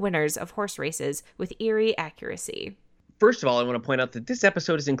predict the winners of horse races with eerie accuracy. First of all, I want to point out that this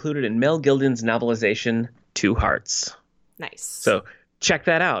episode is included in Mel Gilden's novelization, Two Hearts. Nice. So check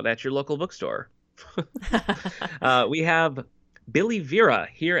that out at your local bookstore. We have Billy Vera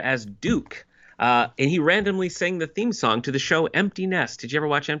here as Duke. And he randomly sang the theme song to the show Empty Nest. Did you ever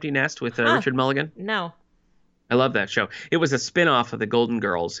watch Empty Nest with Richard Mulligan? No. I love that show. It was a spin-off of the Golden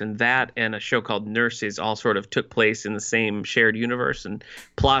Girls, and that and a show called Nurses all sort of took place in the same shared universe, and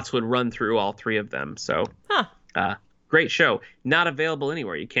plots would run through all three of them. So, great show. Not available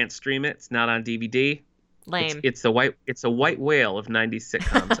anywhere. You can't stream it. It's not on DVD. Lame. It's a white whale of 90s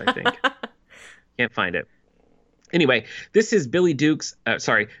sitcoms, I think. Can't find it. Anyway, this is Billy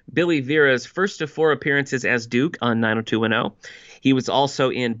Vera's first of 4 appearances as Duke on 90210. He was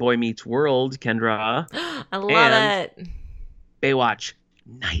also in Boy Meets World, Kendra. I love it. Baywatch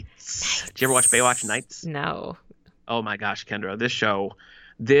Nights. Did you ever watch Baywatch Nights? No. Oh my gosh, Kendra,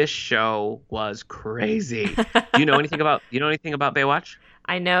 this show was crazy. Do you know anything about Baywatch?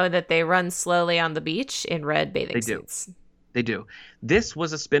 I know that they run slowly on the beach in red bathing suits. They do. This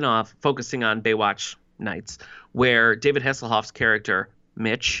was a spin-off focusing on Baywatch Nights, where David Hasselhoff's character,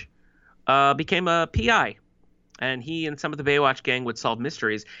 Mitch, became a PI. And he and some of the Baywatch gang would solve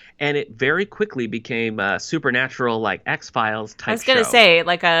mysteries. And it very quickly became a supernatural, like X-Files type show. I was going to say,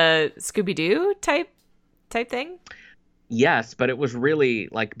 like a Scooby-Doo type type thing? Yes, but it was really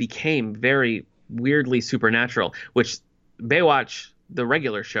like became very weirdly supernatural, which Baywatch, the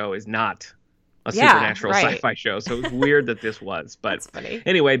regular show, is not a supernatural sci-fi show. So it was weird that this was. But That's funny.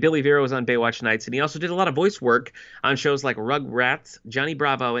 Anyway, Billy Vera was on Baywatch Nights, and he also did a lot of voice work on shows like Rugrats, Johnny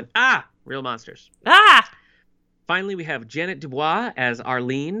Bravo, and Real Monsters. Finally, we have Janet Dubois as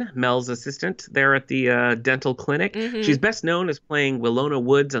Arlene, Mel's assistant there at the dental clinic. Mm-hmm. She's best known as playing Willona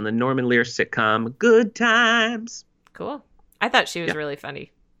Woods on the Norman Lear sitcom Good Times. Cool. I thought she was really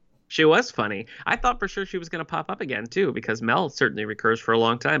funny. She was funny. I thought for sure she was going to pop up again, too, because Mel certainly recurs for a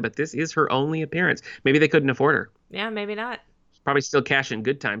long time, but this is her only appearance. Maybe they couldn't afford her. Yeah, maybe not. She's probably still cashing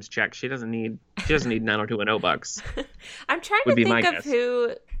Good Times checks. She doesn't need 90210 bucks. I'm trying to think of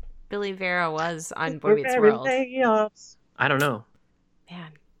who Billy Vera was on Boy Meets World. I don't know.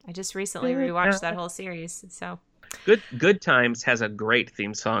 Man, I just recently rewatched that whole series. So Good Times has a great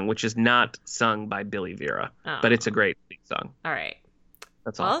theme song, which is not sung by Billy Vera, but it's a great theme song. All right.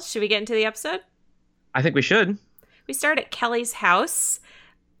 That's all. Well, should we get into the episode? I think we should. We start at Kelly's house.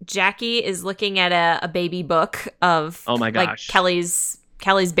 Jackie is looking at a baby book of like Kelly's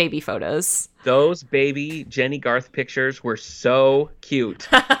baby photos. Those baby Jenny Garth pictures were so cute.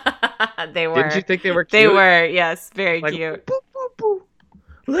 They were. Didn't you think they were cute? They were, yes, very cute. Boop, boop, boop.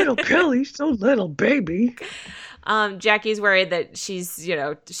 Little Kelly, so little baby. Jackie's worried that she's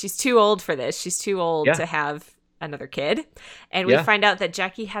too old for this. She's too old to have another kid. And we find out that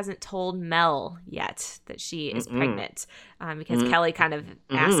Jackie hasn't told Mel yet that she is pregnant because Kelly kind of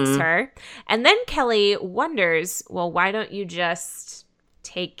asks her. And then Kelly wonders, well, why don't you just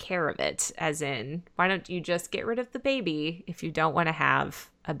take care of it? As in, why don't you just get rid of the baby if you don't want to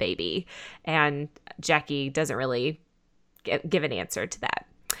have a baby? And Jackie doesn't really give an answer to that.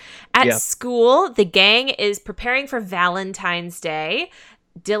 At school, the gang is preparing for Valentine's Day.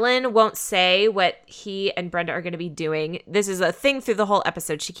 Dylan won't say what he and Brenda are going to be doing. This is a thing through the whole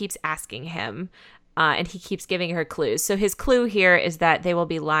episode. She keeps asking him, and he keeps giving her clues. So his clue here is that they will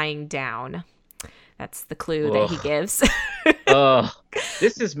be lying down. That's the clue that he gives.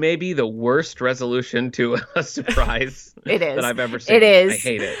 This is maybe the worst resolution to a surprise that I've ever seen. It is. I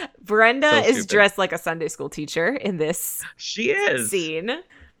hate it. Brenda is dressed like a Sunday school teacher in this scene.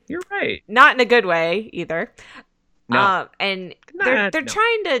 You're right. Not in a good way either. No. And they're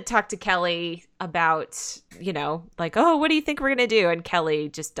trying to talk to Kelly about, like, oh, what do you think we're going to do? And Kelly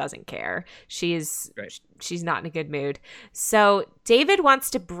just doesn't care. She's not in a good mood. So David wants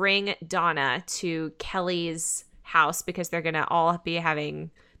to bring Donna to Kelly's house because they're going to all be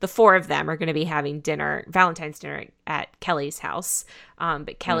having, the four of them are going to be having dinner, Valentine's dinner at Kelly's house.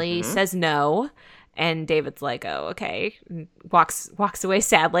 But Kelly says no. And David's like, oh, okay. And walks away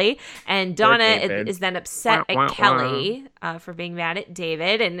sadly. And Donna is then upset at Kelly for being mad at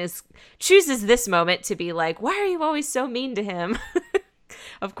David and chooses this moment to be like, why are you always so mean to him?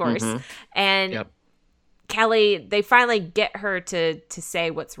 Of course. And Kelly, they finally get her to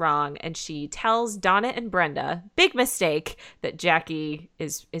say what's wrong. And she tells Donna and Brenda, big mistake, that Jackie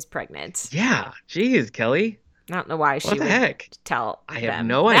is pregnant. Yeah. Jeez, Kelly. I don't know why she would tell I have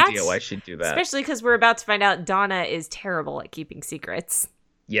no idea why she'd do that. Especially because we're about to find out Donna is terrible at keeping secrets.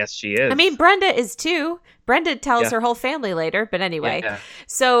 Yes, she is. I mean, Brenda is too. Brenda tells her whole family later, but anyway.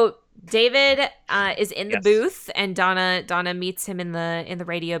 So David is in the booth, and Donna meets him in the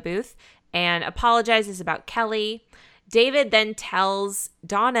radio booth and apologizes about Kelly. David then tells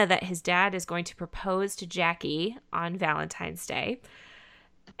Donna that his dad is going to propose to Jackie on Valentine's Day.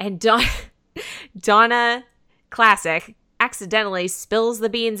 And Donna, classic, accidentally spills the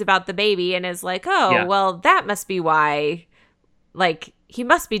beans about the baby and is like, well, that must be why, like, he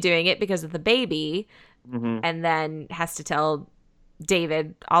must be doing it because of the baby. And then has to tell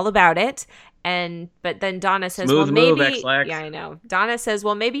David all about it. But then Donna says, yeah, I know. Donna says,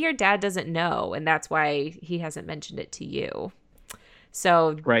 well, maybe your dad doesn't know, and that's why he hasn't mentioned it to you.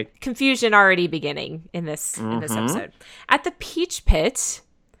 So confusion already beginning in this episode. At the Peach Pit,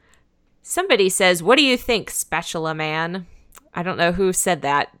 somebody says, what do you think, Spatula Man? I don't know who said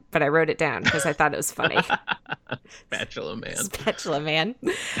that, but I wrote it down because I thought it was funny. Spatula Man. Spatula Man.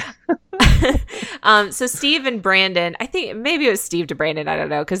 So Steve and Brandon, I think maybe it was Steve to Brandon, I don't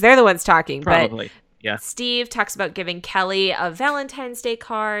know, because they're the ones talking. Probably, but Steve talks about giving Kelly a Valentine's Day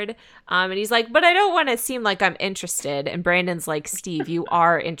card, And he's like, but I don't want to seem like I'm interested. And Brandon's like, Steve, you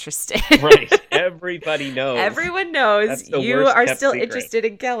are interested. Right. Everybody knows. Everyone knows you are still interested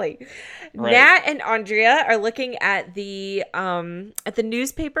in Kelly. Right. Nat and Andrea are looking at the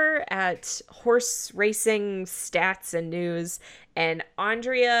newspaper at horse racing stats and news. And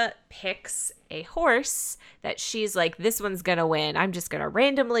Andrea picks a horse that she's like, this one's going to win. I'm just going to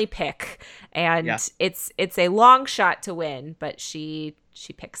randomly pick. And it's a long shot to win, but she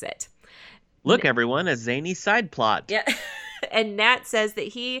picks it. Look, everyone, a zany side plot. Yeah. And Nat says that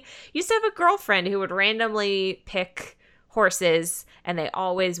he used to have a girlfriend who would randomly pick horses and they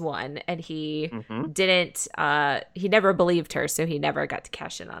always won. And he didn't, he never believed her. So he never got to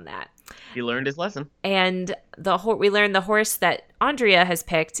cash in on that. He learned his lesson. And we learned the horse that Andrea has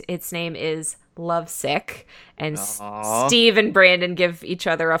picked, its name is Lovesick. And Steve and Brandon give each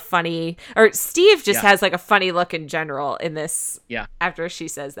other a funny, or Steve just has like a funny look in general in this. Yeah. After she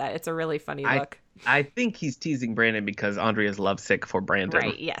says that, it's a really funny look. I think he's teasing Brandon because Andrea's lovesick for Brandon.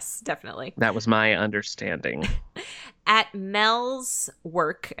 Right. Yes, definitely. That was my understanding. At Mel's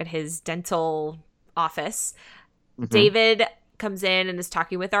work at his dental office, David comes in and is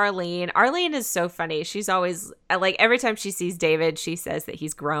talking with Arlene. Arlene is so funny. She's always like, every time she sees David, she says that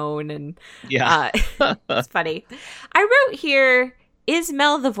he's grown, and it's funny. I wrote here, is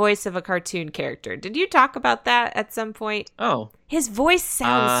Mel the voice of a cartoon character? Did you talk about that at some point? Oh. His voice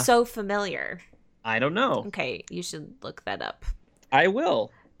sounds so familiar. I don't know. Okay, you should look that up. I will.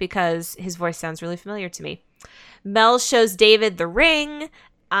 Because his voice sounds really familiar to me. Mel shows David the ring,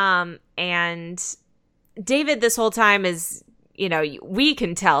 and David this whole time is, we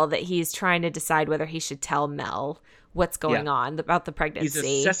can tell that he's trying to decide whether he should tell Mel what's going on about the pregnancy.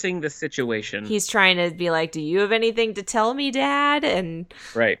 He's assessing the situation. He's trying to be like, do you have anything to tell me, Dad? And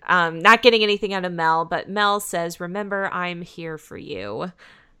right. Not getting anything out of Mel, but Mel says, remember, I'm here for you.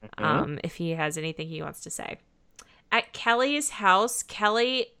 If he has anything he wants to say. At Kelly's house,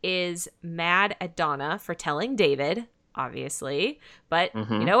 Kelly is mad at Donna for telling David, obviously. But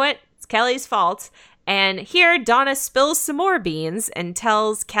you know what? It's Kelly's fault. And here, Donna spills some more beans and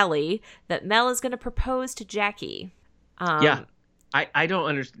tells Kelly that Mel is going to propose to Jackie. I don't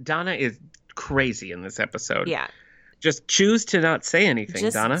understand. Donna is crazy in this episode. Yeah. Just choose to not say anything,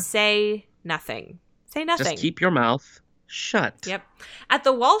 Donna. Just say nothing. Say nothing. Just keep your mouth shut. Yep. At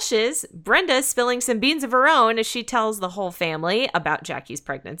the Walshes, Brenda's spilling some beans of her own as she tells the whole family about Jackie's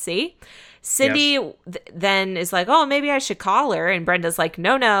pregnancy. Cindy then is like, oh, maybe I should call her. And Brenda's like,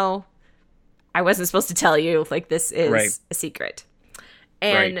 no, I wasn't supposed to tell you. Like, this is a secret.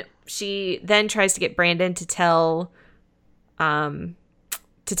 And she then tries to get Brandon to tell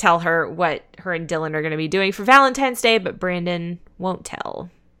her what her and Dylan are going to be doing for Valentine's Day, but Brandon won't tell.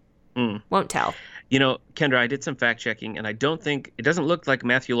 Won't tell. Kendra, I did some fact checking, and it doesn't look like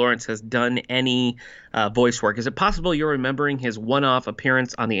Matthew Lawrence has done any voice work. Is it possible you're remembering his one-off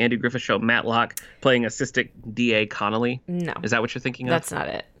appearance on the Andy Griffith Show, Matlock, playing Assistant DA Connolly? No. Is that what you're thinking of? That's not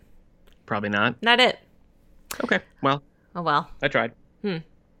it. Probably not? Not it. Okay, well. Oh, well. I tried. I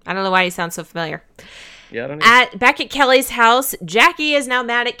don't know why you sound so familiar. Yeah, I don't know. Back at Kelly's house, Jackie is now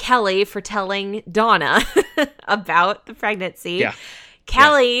mad at Kelly for telling Donna about the pregnancy. Yeah.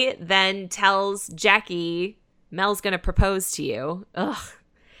 Kelly then tells Jackie, Mel's going to propose to you. Ugh.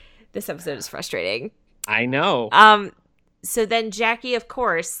 This episode is frustrating. I know. So then Jackie, of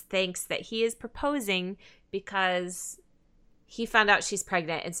course, thinks that he is proposing because he found out she's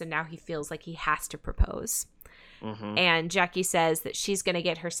pregnant, and so now he feels like he has to propose. And Jackie says that she's going to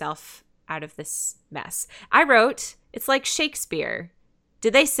get herself out of this mess. I wrote, it's like Shakespeare.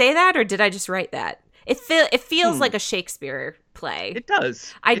 Did they say that, or did I just write that? It feels like a Shakespeare play. It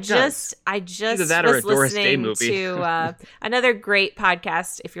does. I just was listening to another great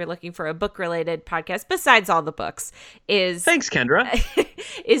podcast. If you're looking for a book related podcast, besides all the books, thanks, Kendra.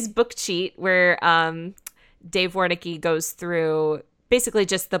 is Book Cheat, where Dave Warnicki goes through basically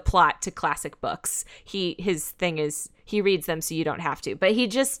just the plot to classic books. His thing is he reads them so you don't have to. But he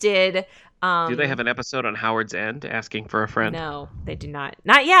just did. Do they have an episode on Howard's End asking for a friend? No, they do not.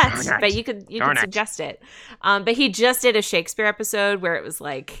 Not yet, but you could suggest it. But he just did a Shakespeare episode where it was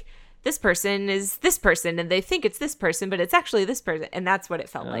like, this person is this person, and they think it's this person, but it's actually this person. And that's what it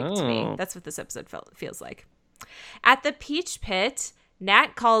felt like to me. That's what this episode feels like. At the Peach Pit,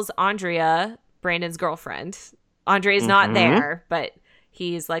 Nat calls Andrea Brandon's girlfriend. Andrea's not there, but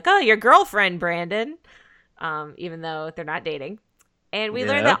he's like, oh, your girlfriend, Brandon, even though they're not dating. And we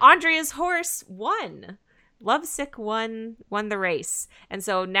learned that Andrea's horse won. Lovesick won the race. And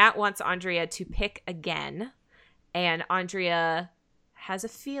so Nat wants Andrea to pick again. And Andrea has a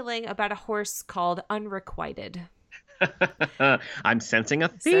feeling about a horse called Unrequited. I'm sensing a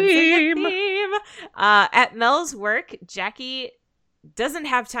Sensing a theme. theme. At Mel's work, Jackie doesn't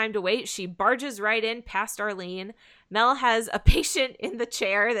have time to wait. She barges right in past Arlene. Mel has a patient in the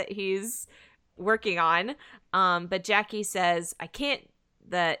chair that he's working on. But Jackie says, I can't,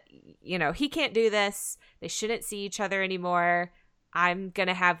 he can't do this. They shouldn't see each other anymore. I'm going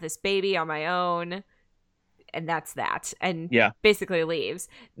to have this baby on my own. And that's that. And basically leaves.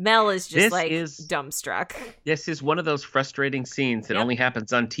 Mel is just dumbstruck. This is one of those frustrating scenes that only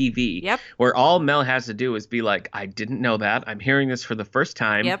happens on TV. Yep. Where all Mel has to do is be like, I didn't know that. I'm hearing this for the first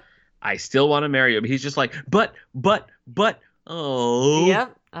time. Yep. I still want to marry you. But he's just like, but, oh.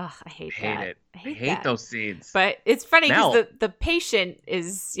 Yep. Ugh, I hate that. It. I hate those scenes. But it's funny because the patient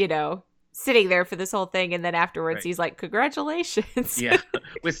is, sitting there for this whole thing, and then afterwards he's like, congratulations. Yeah,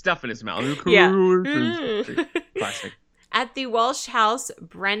 with stuff in his mouth. Classic. At the Walsh house,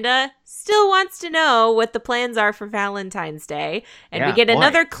 Brenda still wants to know what the plans are for Valentine's Day, and we get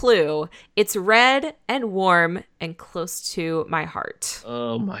another clue. It's red and warm and close to my heart.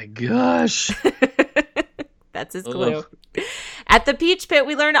 Oh my gosh. That's his clue. At the Peach Pit,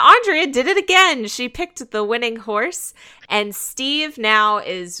 we learn Andrea did it again. She picked the winning horse, and Steve now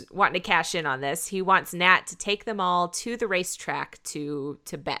is wanting to cash in on this. He wants Nat to take them all to the racetrack to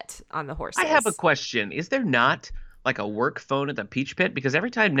bet on the horses. I have a question. Is there not like a work phone at the Peach Pit? Because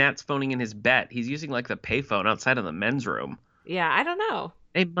every time Nat's phoning in his bet, he's using like the payphone outside of the men's room. Yeah, I don't know.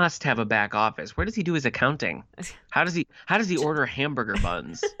 They must have a back office. Where does he do his accounting? How does he order hamburger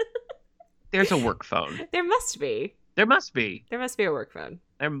buns? There's a work phone. There must be. There must be. There must be a work phone.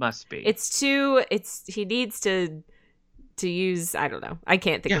 There must be. He needs to use, I don't know. I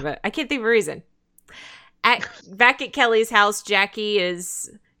can't think of it. I can't think of a reason. Back at Kelly's house, Jackie is,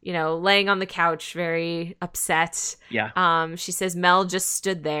 laying on the couch, very upset. Yeah. She says Mel just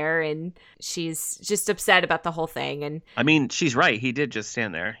stood there and she's just upset about the whole thing. And I mean, she's right. He did just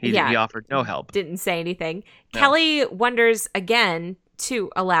stand there. He offered no help. Didn't say anything. No. Kelly wonders again,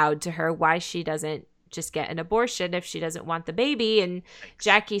 aloud to her, why she doesn't just get an abortion if she doesn't want the baby. And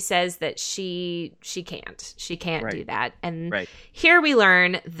Jackie says that she can't do that. And here we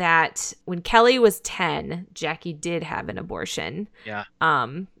learn that when Kelly was 10, Jackie did have an abortion. Yeah.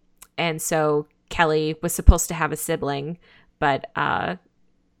 And so Kelly was supposed to have a sibling, but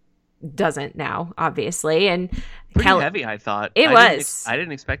doesn't now, obviously. And pretty heavy, I thought. I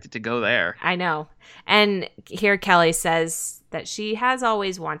didn't expect it to go there. I know. And here Kelly says that she has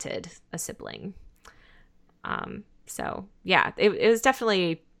always wanted a sibling. So yeah, it was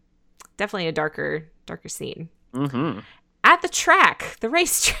definitely a darker scene. Mm-hmm. At the track, the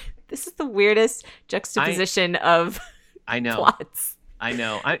racetrack. This is the weirdest juxtaposition of plots. I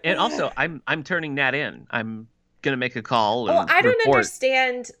know. And also, I'm turning Nat in. I'm gonna make a call. Well, I don't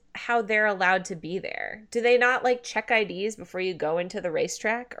understand how they're allowed to be there. Do they not check IDs before you go into the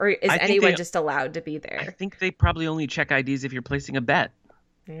racetrack, or is anyone just allowed to be there? I think they probably only check IDs if you're placing a bet.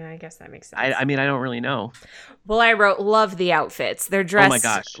 Yeah, I guess that makes sense. I mean, I don't really know. Well, I wrote, love the outfits. They're dressed oh my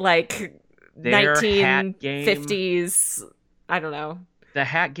gosh. Like 1950s. I don't know. The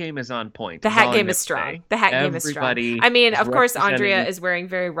hat game is on point. The hat game is strong. The hat game is strong. I mean, of course, Andrea is wearing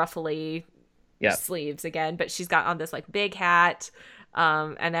very ruffly sleeves again, but she's got on this big hat.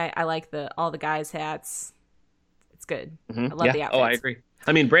 And I like all the guys' hats. It's good. Mm-hmm. I love the outfits. Oh, I agree.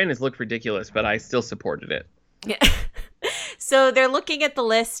 I mean, Brandon's looked ridiculous, but I still supported it. Yeah. So they're looking at the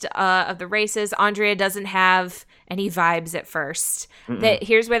list of the races. Andrea doesn't have any vibes at first.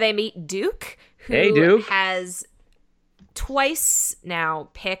 Here's where they meet Duke, who has twice now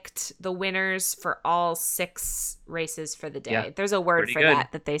picked the winners for all 6 races for the day. Yeah, there's a word for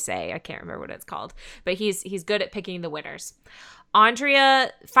that they say. I can't remember what it's called. But he's good at picking the winners.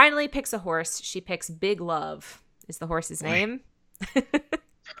 Andrea finally picks a horse. She picks Big Love is the horse's name.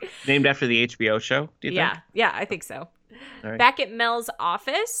 Named after the HBO show, do you think? Yeah, I think so. Right. Back at Mel's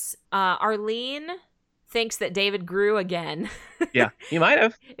office, Arlene thinks that David grew again. Yeah, he might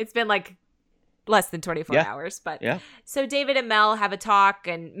have. It's been less than 24 hours. But so David and Mel have a talk,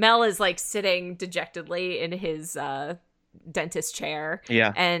 and Mel is sitting dejectedly in his dentist chair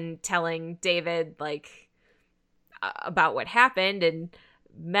and telling David about what happened. And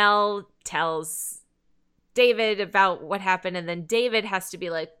Mel tells David about what happened, and then David has to be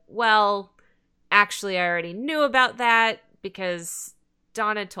like, well, actually, I already knew about that because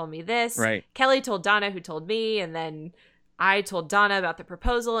Donna told me this. Right. Kelly told Donna, who told me, and then I told Donna about the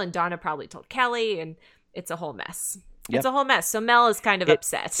proposal, and Donna probably told Kelly, and it's a whole mess. Yep. It's a whole mess. So Mel is kind of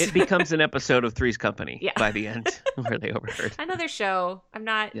upset. It becomes an episode of Three's Company by the end, where they overheard. Another show I'm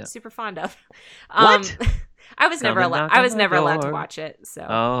not super fond of. What? I was never allowed to watch it. So.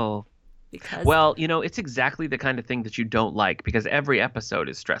 Oh. because Well, it's exactly the kind of thing that you don't like because every episode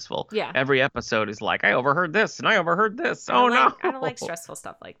is stressful. Yeah. Every episode is like, I overheard this and I overheard this. I No. don't like stressful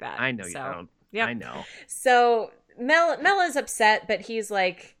stuff like that. I know you don't. Yeah. I know. So Mel is upset, but he's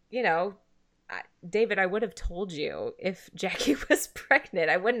like, David, I would have told you if Jackie was pregnant.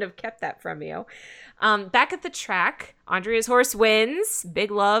 I wouldn't have kept that from you. Back at the track, Andrea's horse wins.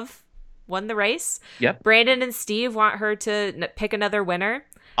 Big Love won the race. Yep. Brandon and Steve want her to pick another winner.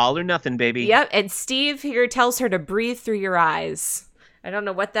 All or nothing, baby. Yep. And Steve here tells her to breathe through your eyes. I don't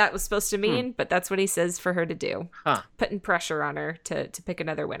know what that was supposed to mean, but that's what he says for her to do. Huh. Putting pressure on her to pick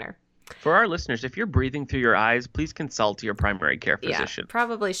another winner. For our listeners, if you're breathing through your eyes, please consult your primary care physician. Yeah,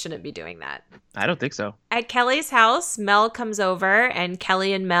 probably shouldn't be doing that. I don't think so. At Kelly's house, Mel comes over and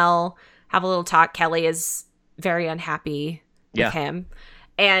Kelly and Mel have a little talk. Kelly is very unhappy with him.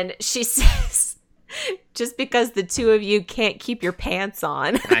 And she says, just because the two of you can't keep your pants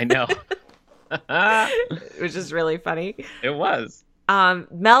on. I know. Which is really funny. It was.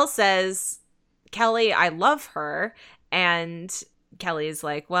 Mel says, Kelly, I love her. And Kelly's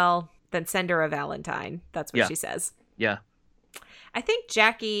like, well, then send her a Valentine. That's what she says. Yeah. I think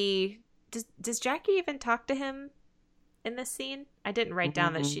Jackie... Does Jackie even talk to him in this scene? I didn't write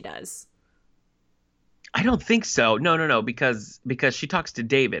down that she does. I don't think so. No, because she talks to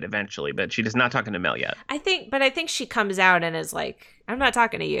David eventually, but she is not talking to Mel yet. I think she comes out and is like, I'm not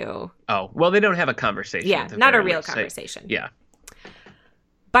talking to you. Oh, well, they don't have a conversation. Yeah, not a real conversation. Yeah.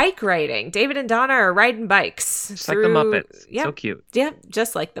 Bike riding. David and Donna are riding bikes. Just like the Muppets. Yep. So cute. Yep,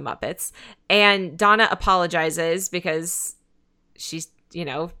 just like the Muppets. And Donna apologizes because she's,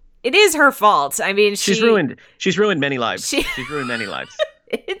 it is her fault. I mean, she's ruined many lives. She's ruined many lives.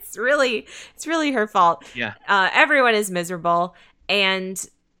 It's really her fault. Yeah. Everyone is miserable. And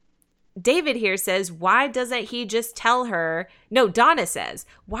David here says, why doesn't he just tell her? No, Donna says,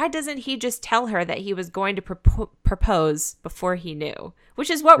 why doesn't he just tell her that he was going to propose before he knew? Which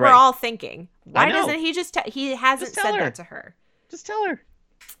is what we're all thinking. Why doesn't he just he hasn't said that to her. Just tell her.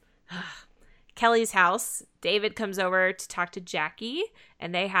 Kelly's house. David comes over to talk to Jackie,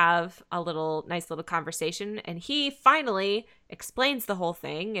 and they have a nice little conversation. And he finally explains the whole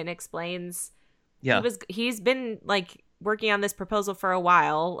thing and explains he's been like working on this proposal for a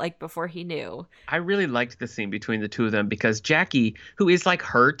while, like before he knew. I really liked the scene between the two of them because Jackie, who is like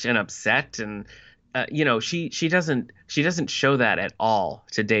hurt and upset and she doesn't show that at all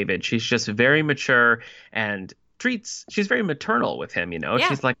to David. She's just very mature and she's very maternal with him,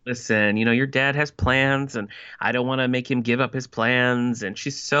 She's like, listen, your dad has plans and I don't want to make him give up his plans. And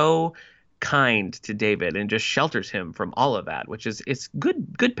she's so kind to David and just shelters him from all of that, which is it's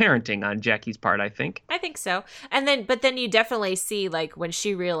good parenting on Jackie's part, I think. I think so. But then you definitely see like when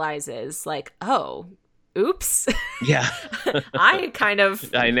she realizes like, oh, oops. Yeah. I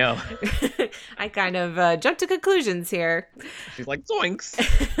know. I kind of jumped to conclusions here. She's like, zoinks.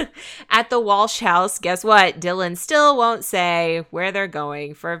 At the Walsh house, guess what? Dylan still won't say where they're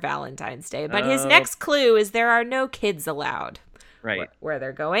going for Valentine's Day. But his next clue is there are no kids allowed. Right. Where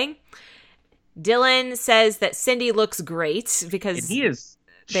they're going. Dylan says that Cindy looks great because... And he is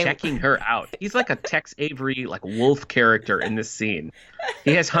checking her out. He's like a Tex Avery, like wolf character in this scene.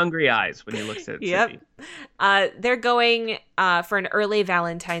 He has hungry eyes when he looks at Cindy. They're going for an early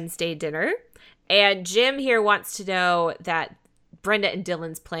Valentine's Day dinner. And Jim here wants to know that Brenda and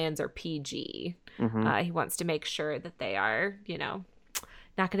Dylan's plans are PG. Mm-hmm. He wants to make sure that they are,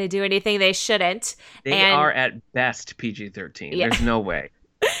 not going to do anything they shouldn't. They are at best PG-13. Yeah. There's no way.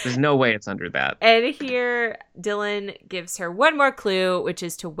 There's no way it's under that. And here, Dylan gives her one more clue, which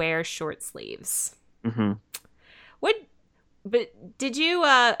is to wear short sleeves. Mm-hmm. But did you?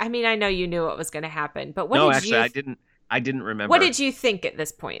 I mean, I know you knew what was going to happen, but I didn't. I didn't remember. What did you think at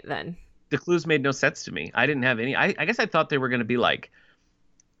this point? Then the clues made no sense to me. I didn't have any. I guess I thought they were going to be like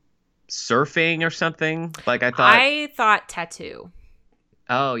surfing or something. Like I thought tattoo.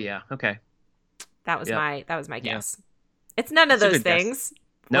 Oh yeah. Okay. That was my guess. It's none of those things. Guess.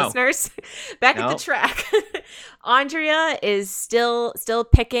 No. Listeners, back at the track. Andrea is still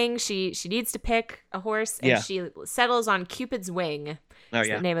picking. She needs to pick a horse, and she settles on Cupid's Wing. That's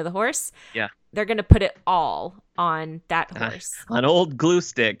the name of the horse. Yeah. They're going to put it all on that horse. An old glue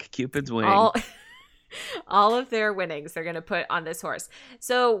stick, Cupid's Wing. All of their winnings they're going to put on this horse.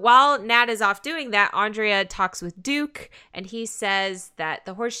 So while Nat is off doing that, Andrea talks with Duke, and he says that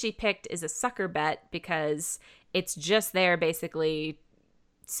the horse she picked is a sucker bet because it's just there basically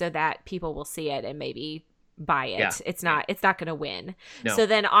so that people will see it and maybe buy it. Yeah. It's not going to win. No. So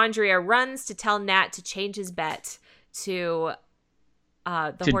then Andrea runs to tell Nat to change his bet to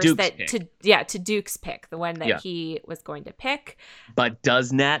the To horse Duke's that pick. to Duke's pick, the one that Yeah. he was going to pick. But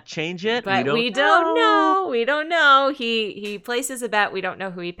does Nat change it? But we don't know. We don't know. He places a bet. We don't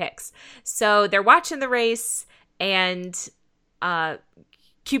know who he picks. So they're watching the race, and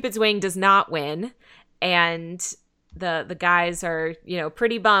Cupid's Wing does not win, and the guys are,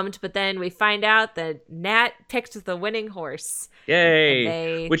 pretty bummed. But then we find out that Nat picked the winning horse.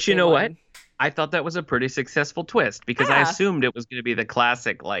 Yay! Which, you know won. what? I thought that was a pretty successful twist because I assumed it was going to be the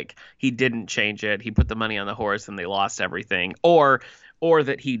classic, like, he didn't change it. He put the money on the horse and they lost everything. Or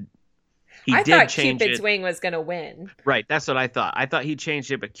that he I did thought change Cupid's it. Wing was going to win. Right. That's what I thought. I thought he changed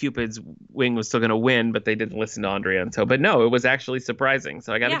it, but Cupid's Wing was still going to win, but they didn't listen to Andrea. And so, but no, it was actually surprising.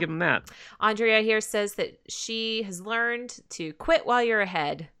 So I got to give him that. Andrea here says that she has learned to quit while you're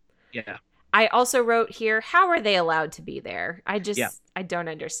ahead. Yeah. I also wrote here, how are they allowed to be there? I don't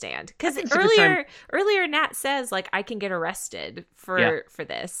understand. Because earlier Nat says, like, I can get arrested for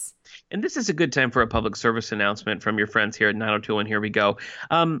this. And this is a good time for a public service announcement from your friends here at 902. Here we go.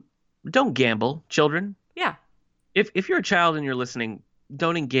 Don't gamble, children. Yeah. If you're a child and you're listening,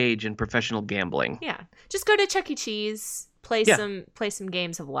 don't engage in professional gambling. Yeah. Just go to Chuck E. Cheese, play some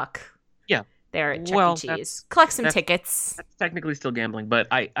games of luck. Yeah. There at Chuck E. Cheese. Collect some tickets. That's technically still gambling, but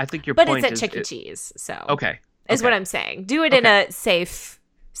I think your point is... But it's at Chuck E. Cheese, so... Okay. Is what I'm saying. Do it in a safe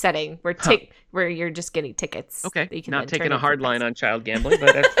setting where you're just getting tickets. Okay. That you can Not taking a hard line on child gambling,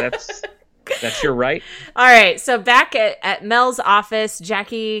 but that's your right. All right. So back at Mel's office,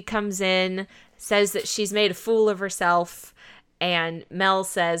 Jackie comes in, says that she's made a fool of herself, and Mel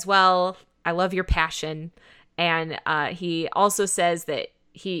says, well, I love your passion. And he also says that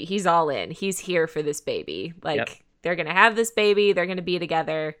he's all in. He's here for this baby. Like, they're going to have this baby. They're going to be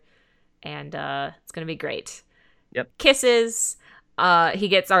together. And it's going to be great. Yep. Kisses. He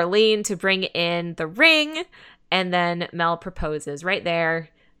gets Arlene to bring in the ring. And then Mel proposes right there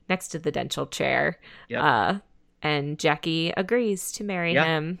next to the dental chair. Yep. And Jackie agrees to marry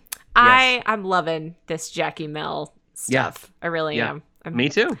him. Yes. I'm loving this Jackie Mel stuff. I really am. Me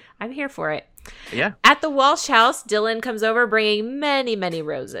too. I'm here for it. Yeah. At the Walsh house, Dylan comes over bringing many, many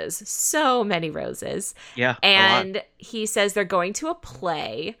roses. So many roses. Yeah. And he says they're going to a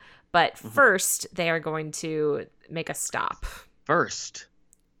play, but first they are going to make a stop. First.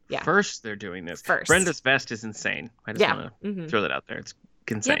 Yeah. First they're doing this. First. Brenda's vest is insane. I just want to throw that out there. It's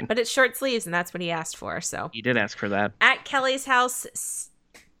insane. Yeah, but it's short sleeves, and that's what he asked for. So he did ask for that. At Kelly's house,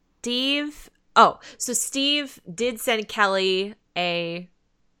 Steve did send Kelly a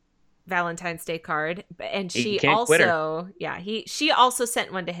Valentine's Day card, and she also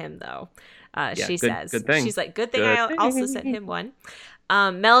sent one to him though. She says, good thing. She's like, good thing I also sent him one.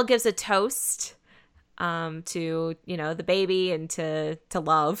 Mel gives a toast to the baby and to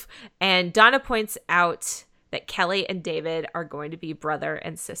love, and Donna points out that Kelly and David are going to be brother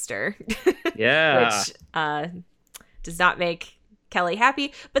and sister. Which does not make Kelly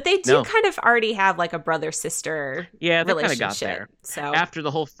happy, but they do kind of already have like a brother-sister relationship. Kind of got there. So after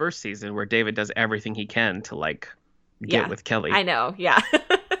the whole first season where David does everything he can to like get with Kelly. I know, yeah.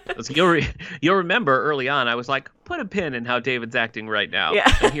 You'll remember early on I was like, put a pin in how David's acting right now.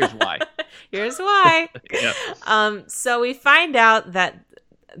 Yeah. And here's why. Here's why. Yeah. So we find out that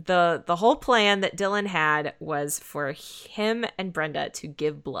the whole plan that Dylan had was for him and Brenda to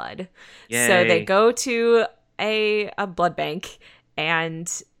give blood. Yay. So they go to a blood bank,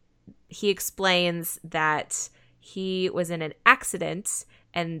 and he explains that he was in an accident,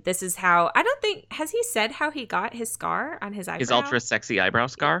 and this is how, has he said how he got his scar on his eyebrow? His ultra sexy eyebrow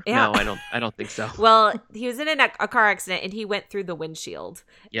scar? Yeah. No, I don't think so. Well, he was in a car accident, and he went through the windshield.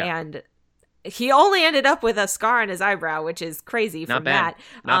 Yeah. And he only ended up with a scar on his eyebrow, which is crazy from that.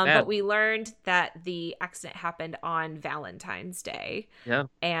 Not bad. But we learned that the accident happened on Valentine's Day. Yeah.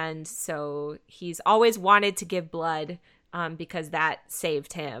 And so he's always wanted to give blood because that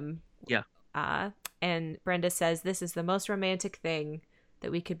saved him. Yeah. And Brenda says this is the most romantic thing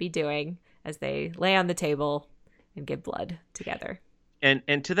that we could be doing as they lay on the table and give blood together.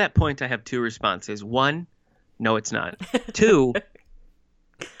 And to that point, I have two responses. One, no, it's not. Two,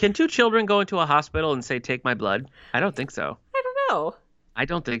 can two children go into a hospital and say, take my blood? I don't think so. I don't know. I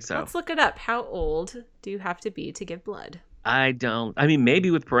don't think so. Let's look it up. How old do you have to be to give blood? I mean, maybe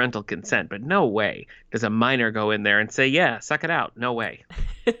with parental consent, but no way does a minor go in there and say, yeah, suck it out. No way.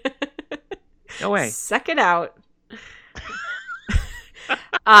 No way. Suck it out.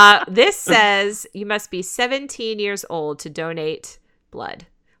 This says you must be 17 years old to donate blood,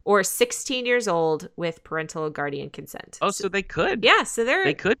 or 16 years old with parental guardian consent. Oh, so they could. Yeah, so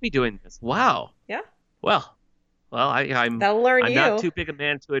they could be doing this. Wow. Yeah. Well, Well, I'm They'll learn I'm you. not too big a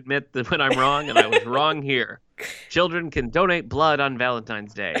man to admit that when I'm wrong, and I was wrong here. Children can donate blood on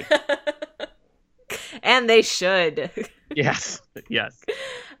Valentine's Day. And they should. Yes.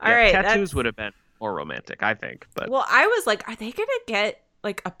 All right. Tattoos would have been more romantic, I think. But well, I was like, are they gonna get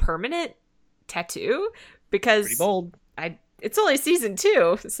like a permanent tattoo? Because pretty bold. It's only season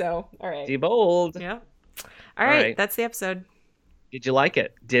 2, so all right. Pretty bold. Yeah. All right, that's the episode. Did you like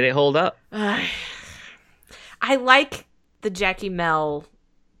it? Did it hold up? I like the Jackie Mel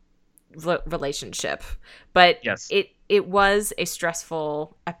relationship, but yes, it was a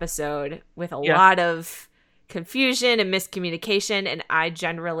stressful episode with a lot of confusion and miscommunication, and I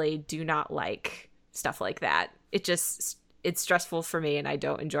generally do not like stuff like that. It's stressful for me, and I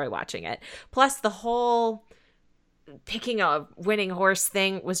don't enjoy watching it. Plus, the whole picking a winning horse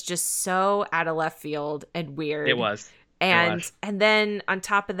thing was just so out of left field and weird. It was. And then on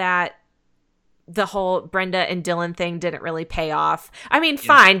top of that, the whole Brenda and Dylan thing didn't really pay off. I mean,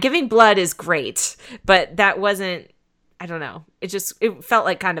 fine, giving blood is great, but that wasn't, I don't know. It felt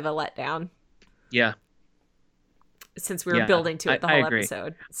like kind of a letdown. Yeah. Since we were building to it the whole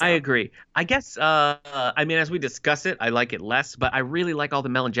episode. So. I agree. I guess, I mean, as we discuss it, I like it less, but I really like all the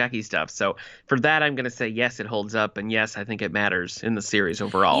Mel and Jackie stuff. So for that, I'm going to say, yes, it holds up. And yes, I think it matters in the series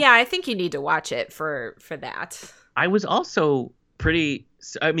overall. Yeah, I think you need to watch it for that. I was also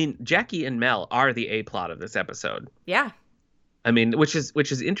Jackie and Mel are the A-plot of this episode. Yeah. I mean, which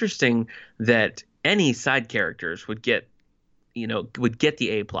is interesting that any side characters would get the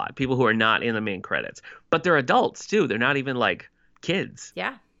A-plot, people who are not in the main credits. But they're adults, too. They're not even, like, kids.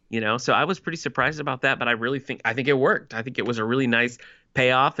 Yeah. So I was pretty surprised about that, but I think it worked. I think it was a really nice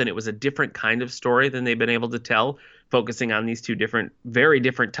payoff, and it was a different kind of story than they've been able to tell, focusing on these two very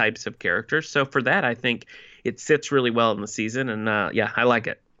different types of characters. So for that, I think it sits really well in the season, and, I like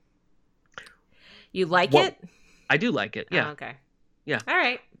it. You like it? I do like it, yeah. Oh, okay. Yeah. All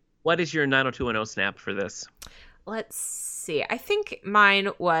right. What is your 90210 snap for this? Let's see. I think mine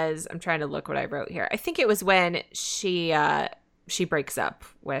was, I'm trying to look what I wrote here. I think it was when she breaks up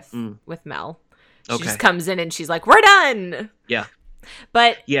with Mel. She just comes in and she's like, "We're done." Yeah.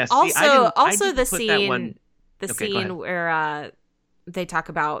 But yes, also the scene where they talk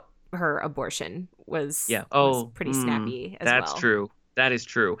about her abortion was pretty snappy as well. That's true. That is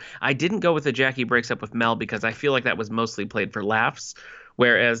true. I didn't go with the Jackie breaks up with Mel because I feel like that was mostly played for laughs.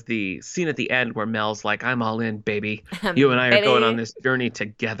 Whereas the scene at the end where Mel's like, "I'm all in, baby. You and I are going on this journey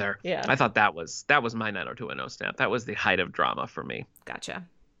together." Yeah. I thought that was my 90210 snap. That was the height of drama for me. Gotcha.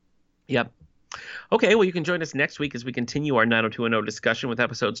 Yep. Okay, well, you can join us next week as we continue our 90210 discussion with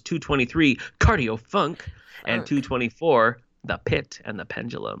episodes 223, Cardio Funk, and 224, The Pit and the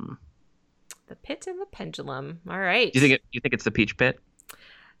Pendulum. The Pit and the Pendulum. All right. You think it's the Peach Pit?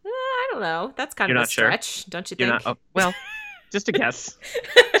 I don't know. That's kind of a stretch, don't you think? You're not, well, just a guess.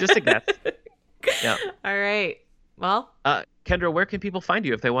 Just a guess. Yeah. All right. Well, Kendra, where can people find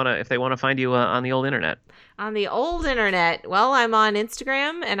you if they want to find you on the old internet? On the old internet, well, I'm on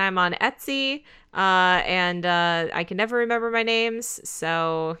Instagram and I'm on Etsy, and I can never remember my names,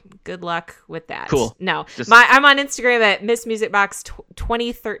 so good luck with that. Cool. No, I'm on Instagram at Miss Music Box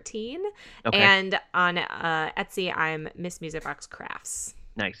 2013, and on Etsy I'm Miss Music Box Crafts.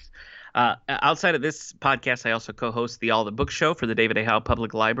 Nice. Outside of this podcast, I also co-host the All the Books show for the David A. Howe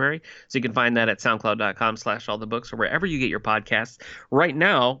Public Library. So you can find that at soundcloud.com/allthebooks or wherever you get your podcasts. Right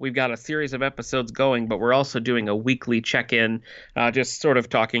now, we've got a series of episodes going, but we're also doing a weekly check-in, just sort of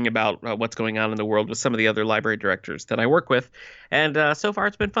talking about what's going on in the world with some of the other library directors that I work with. And so far,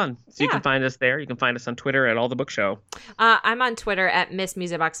 it's been fun. So you can find us there. You can find us on Twitter at All the Book Show. I'm on Twitter at Miss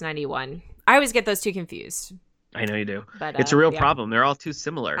Music Box 91. I always get those two confused. I know you do. But, it's a real problem. They're all too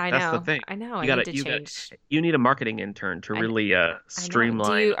similar. That's the thing. I know. I need to change. You need a marketing intern to really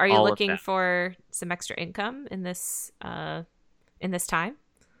streamline. Are you looking for some extra income in this time?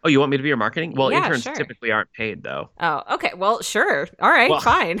 Oh, you want me to be your marketing? Well, interns sure. typically aren't paid, though. Oh, okay. Well, sure. All right,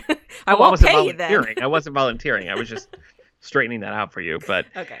 fine. I won't pay you then. I wasn't volunteering. I was just straightening that out for you. But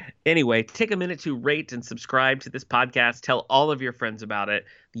anyway, take a minute to rate and subscribe to this podcast. Tell all of your friends about it,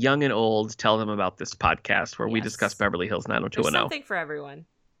 young and old. Tell them about this podcast where we discuss Beverly Hills 90210. There's something for everyone.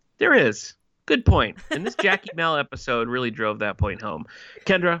 There is. Good point. And this Jackie Mel episode really drove that point home.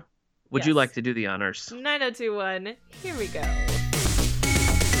 Kendra, would you like to do the honors? 90210. Here we go.